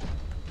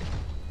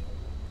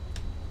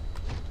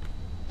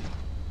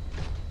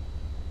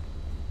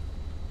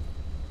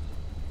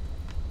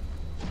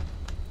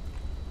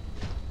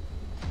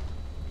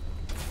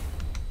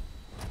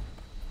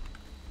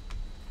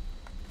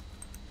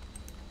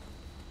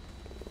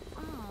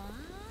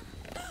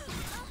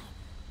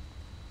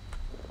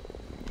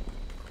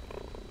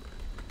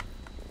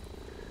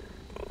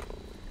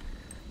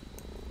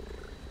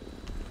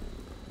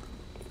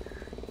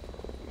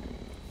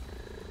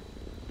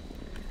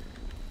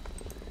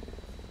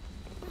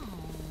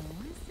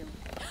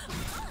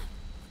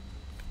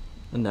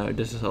 And now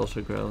this is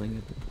also growling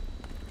at me.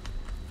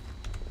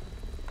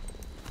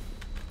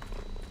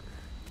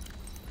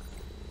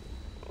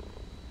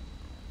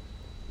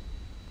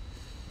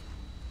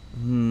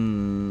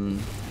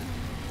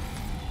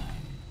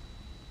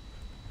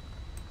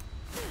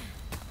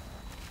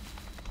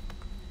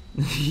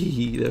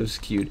 That was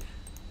cute.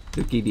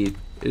 Look at it.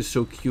 It's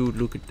so cute.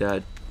 Look at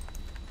that.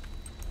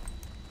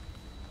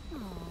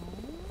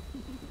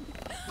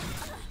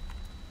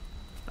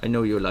 I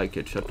know you like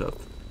it. Shut up.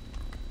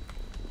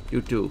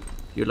 You too.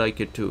 You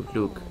like it too.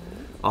 Look.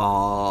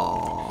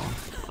 Aww.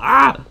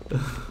 Ah!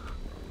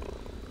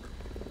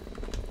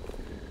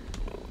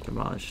 Come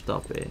on,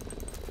 stop it.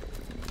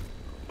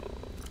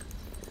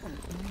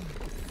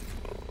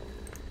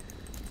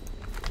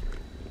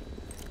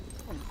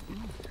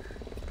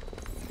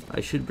 I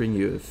should bring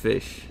you a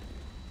fish.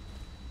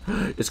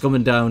 It's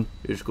coming down.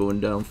 It's going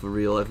down for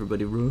real.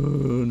 Everybody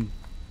run.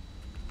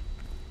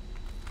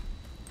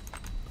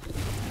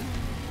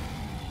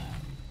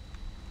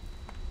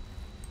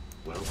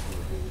 Welcome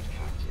aboard,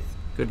 Captain.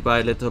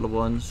 Goodbye, little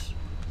ones.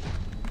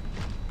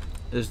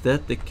 Is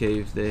that the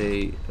cave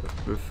they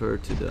refer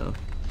to though?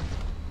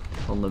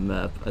 On the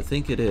map? I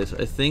think it is.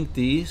 I think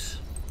these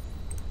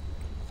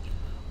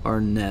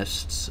are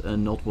nests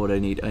and not what I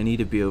need. I need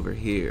to be over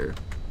here.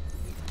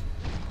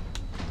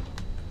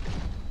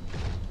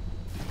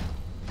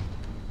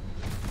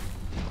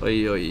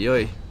 Oi, oi,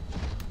 oi.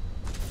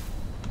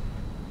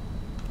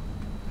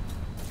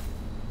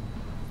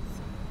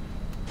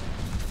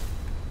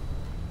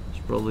 It's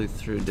probably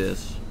through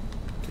this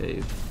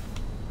cave.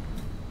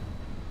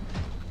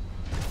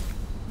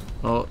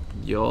 Oh,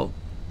 y'all.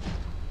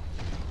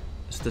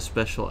 It's the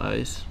special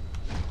ice.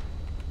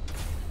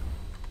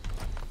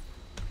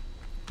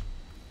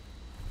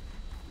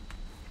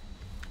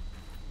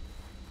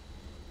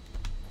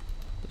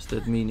 Does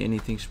that mean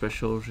anything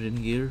special is in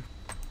here?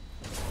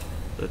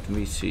 Let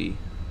me see.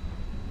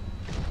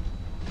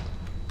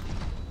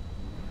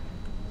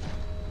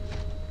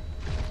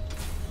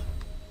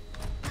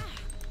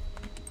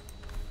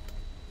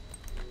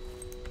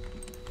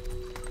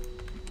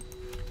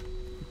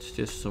 It's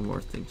just some more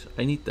things.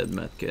 I need that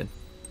medkit.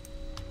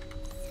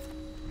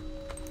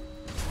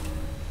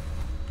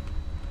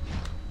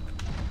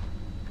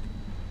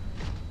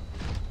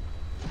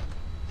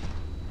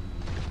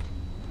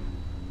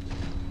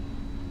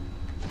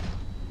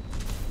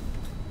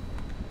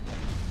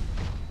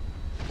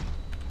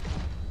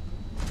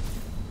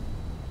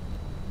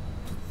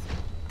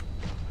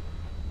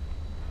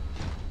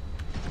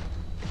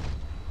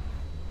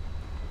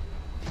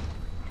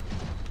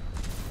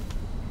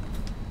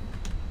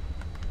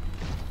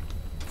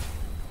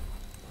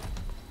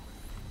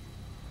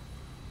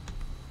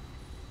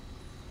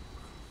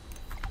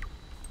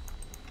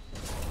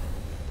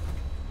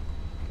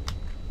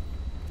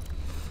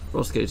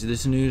 Frost cage.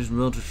 This new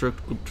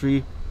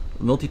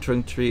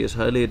multi-trunk tree is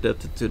highly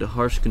adapted to the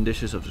harsh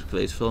conditions of the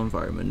glacial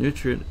environment.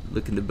 Nutrient,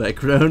 look in the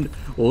background.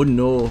 Oh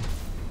no.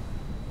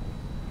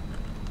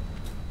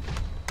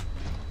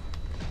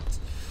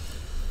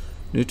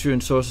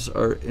 Nutrient sources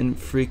are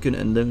infrequent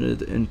and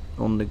limited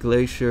on the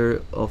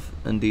glacier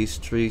and these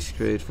trees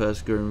create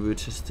fast-growing root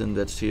system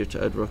that sears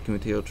out rocky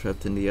material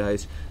trapped in the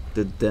ice.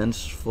 The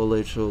dense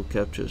foliage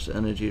captures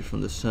energy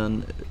from the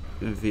sun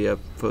via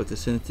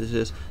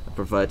photosynthesis and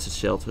provides a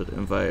sheltered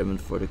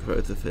environment for the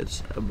growth of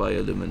its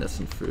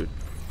bioluminescent fruit.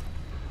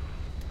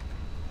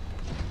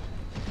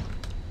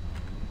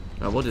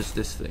 Now what is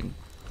this thing?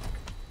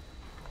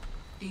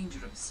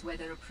 Dangerous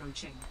weather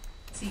approaching.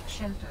 Seek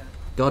shelter.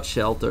 Got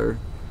shelter.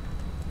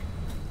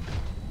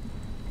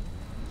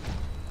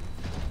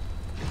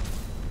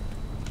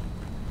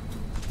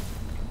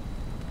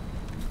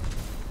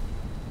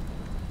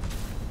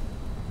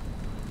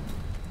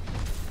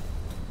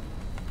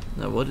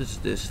 Now what is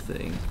this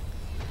thing?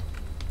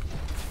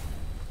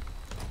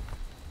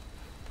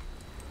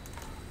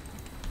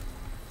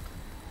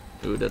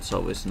 Ooh, that's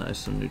always nice,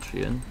 some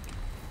nutrient.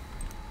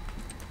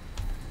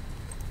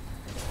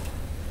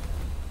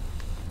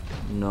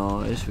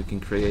 Nice, we can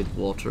create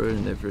water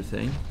and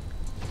everything.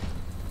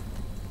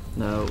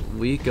 Now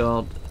we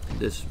got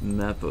this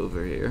map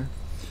over here.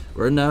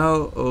 We're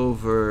now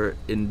over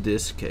in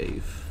this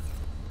cave.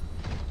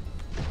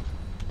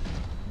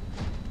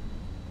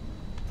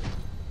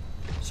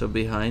 So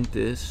behind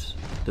this,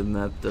 the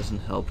map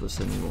doesn't help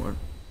us anymore.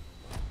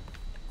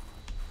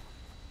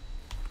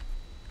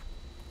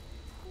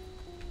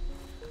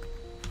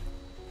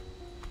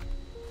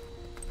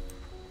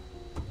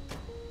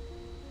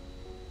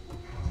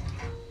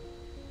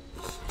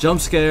 Jump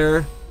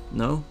scare!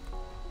 No?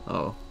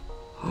 Oh.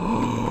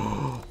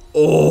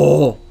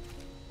 Oh!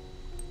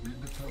 The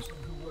person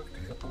who worked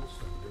here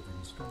also lived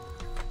in storage.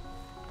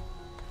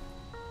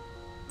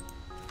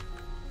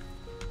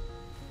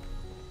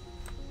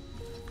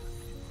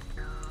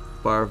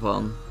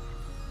 Barvan.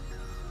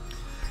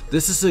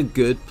 This is a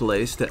good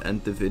place to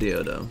end the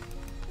video though.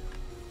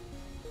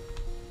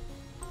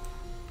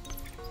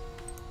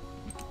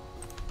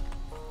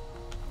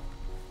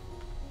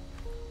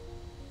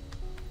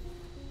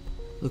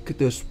 Look at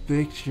those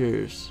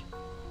pictures.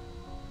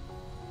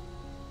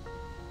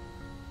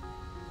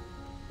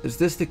 Is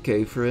this the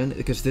cave we're in?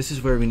 Because this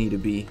is where we need to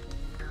be.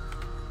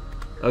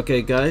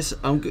 Okay guys,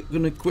 I'm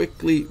gonna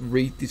quickly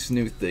read these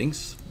new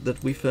things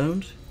that we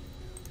found.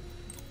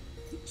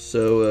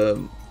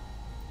 So,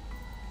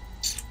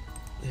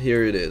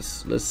 here it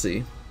is. Let's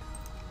see.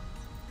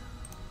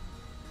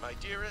 My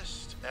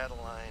dearest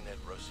Adeline and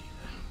Rosita.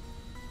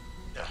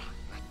 Not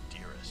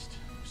dearest.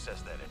 Who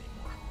says that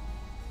anymore?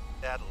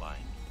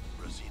 Adeline,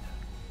 Rosita.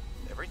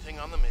 Everything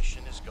on the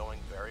mission is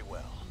going very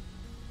well.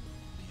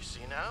 Do you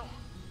see now?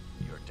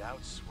 Your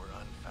doubts were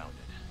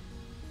unfounded.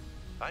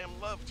 I am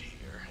loved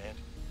here, and...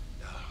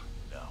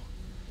 no.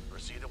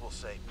 Rosita will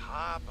say,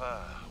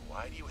 Papa,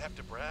 why do you have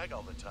to brag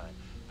all the time?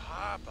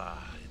 Papa,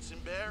 it's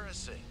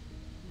embarrassing.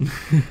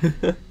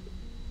 I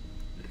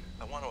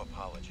want to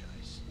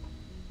apologize.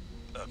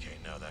 Okay,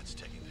 no, that's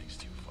taking things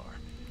too far.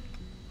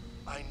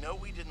 I know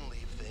we didn't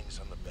leave things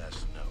on the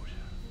best note,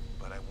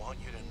 but I want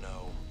you to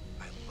know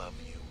I love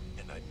you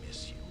and I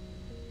miss you.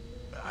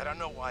 I don't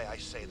know why I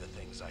say the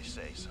things I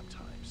say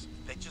sometimes.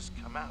 They just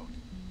come out.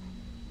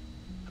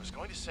 I was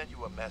going to send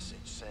you a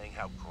message saying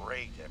how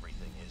great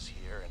everything is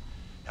here and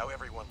how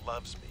everyone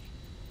loves me.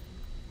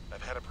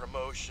 I've had a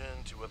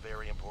promotion to a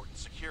very important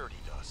security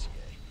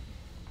dossier.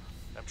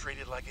 I'm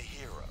treated like a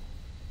hero.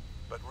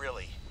 But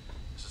really,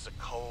 this is a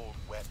cold,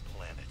 wet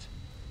planet.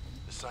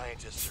 The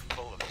scientists are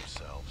full of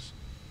themselves.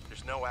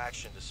 There's no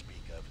action to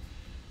speak of.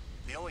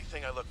 The only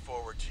thing I look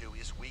forward to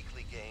is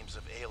weekly games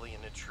of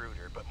Alien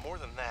Intruder, but more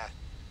than that,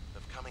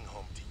 of coming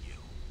home to you.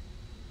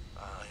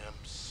 I am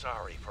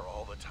sorry for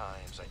all the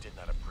times I did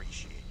not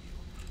appreciate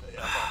you,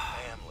 of our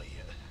family,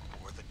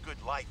 or the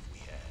good life we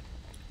had.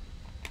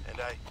 And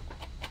oh,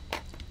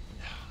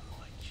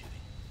 I'm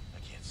kidding. I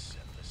can't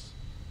send this.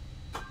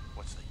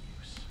 What's the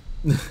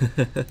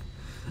use?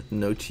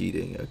 No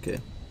cheating, okay.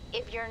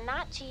 If you're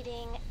not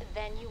cheating,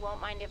 then you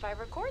won't mind if I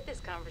record this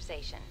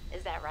conversation.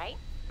 Is that right?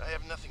 I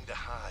have nothing to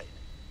hide.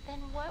 Then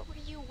what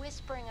were you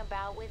whispering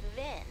about with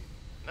Vin?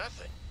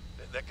 Nothing.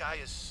 That guy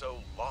is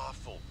so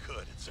lawful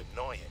good, it's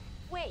annoying.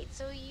 Wait,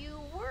 so you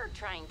were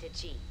trying to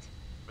cheat?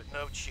 But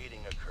no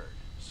cheating occurred.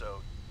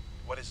 So,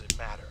 what does it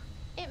matter?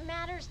 It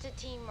matters to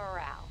team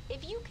morale.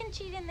 If you can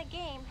cheat in the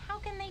game, how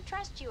can they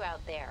trust you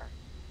out there?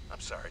 I'm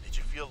sorry, did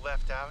you feel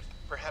left out?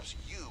 Perhaps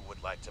you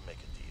would like to make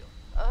a deal.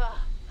 Ugh,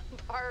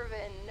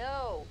 Parvin,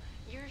 no.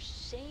 You're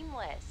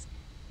shameless.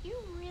 You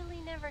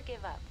really never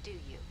give up, do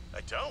you?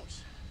 I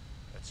don't.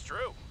 That's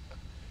true.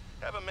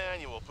 Have a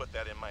manual put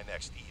that in my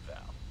next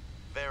eval.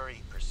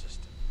 Very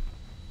persistent.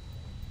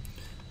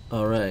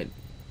 Alright.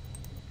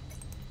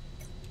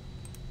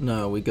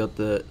 Now we got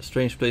the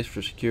strange place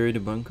for security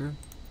bunker.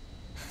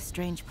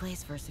 Strange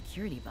place for a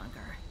security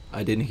bunker.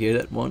 I didn't hear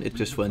that one, it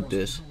just went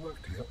this. Who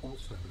worked here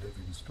also lived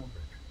in storage.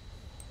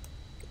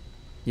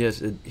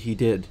 Yes, he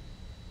did.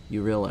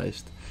 You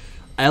realized.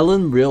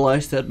 Alan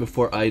realized that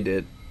before I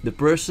did. The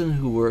person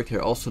who worked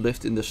here also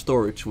lived in the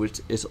storage,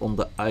 which is on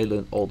the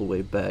island all the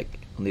way back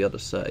on the other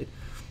side.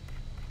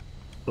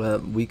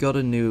 We got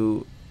a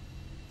new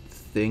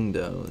thing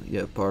though.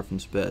 Yeah,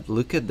 Parvin's bed.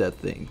 Look at that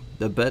thing.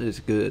 The bed is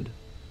good.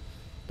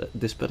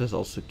 This bed is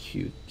also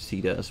cute.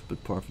 See that,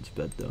 but Parvin's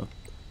bed though.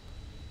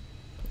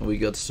 And we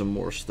got some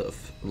more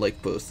stuff,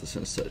 like posters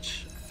and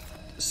such.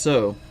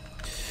 So,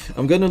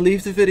 I'm gonna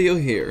leave the video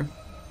here.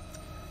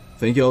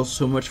 Thank you all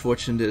so much for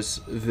watching this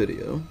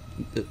video.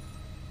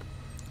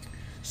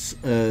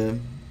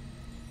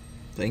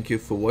 Thank you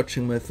for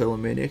watching, my fellow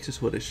maniacs,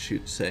 is what I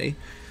should say.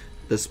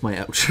 That's my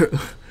outro.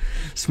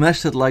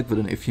 Smash that like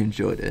button if you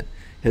enjoyed it.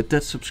 Hit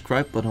that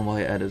subscribe button while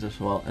you're at it as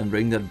well, and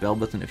ring that bell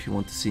button if you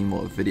want to see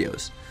more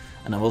videos.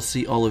 And I will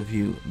see all of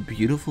you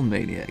beautiful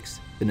maniacs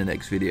in the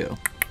next video.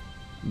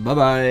 Bye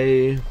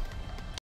bye!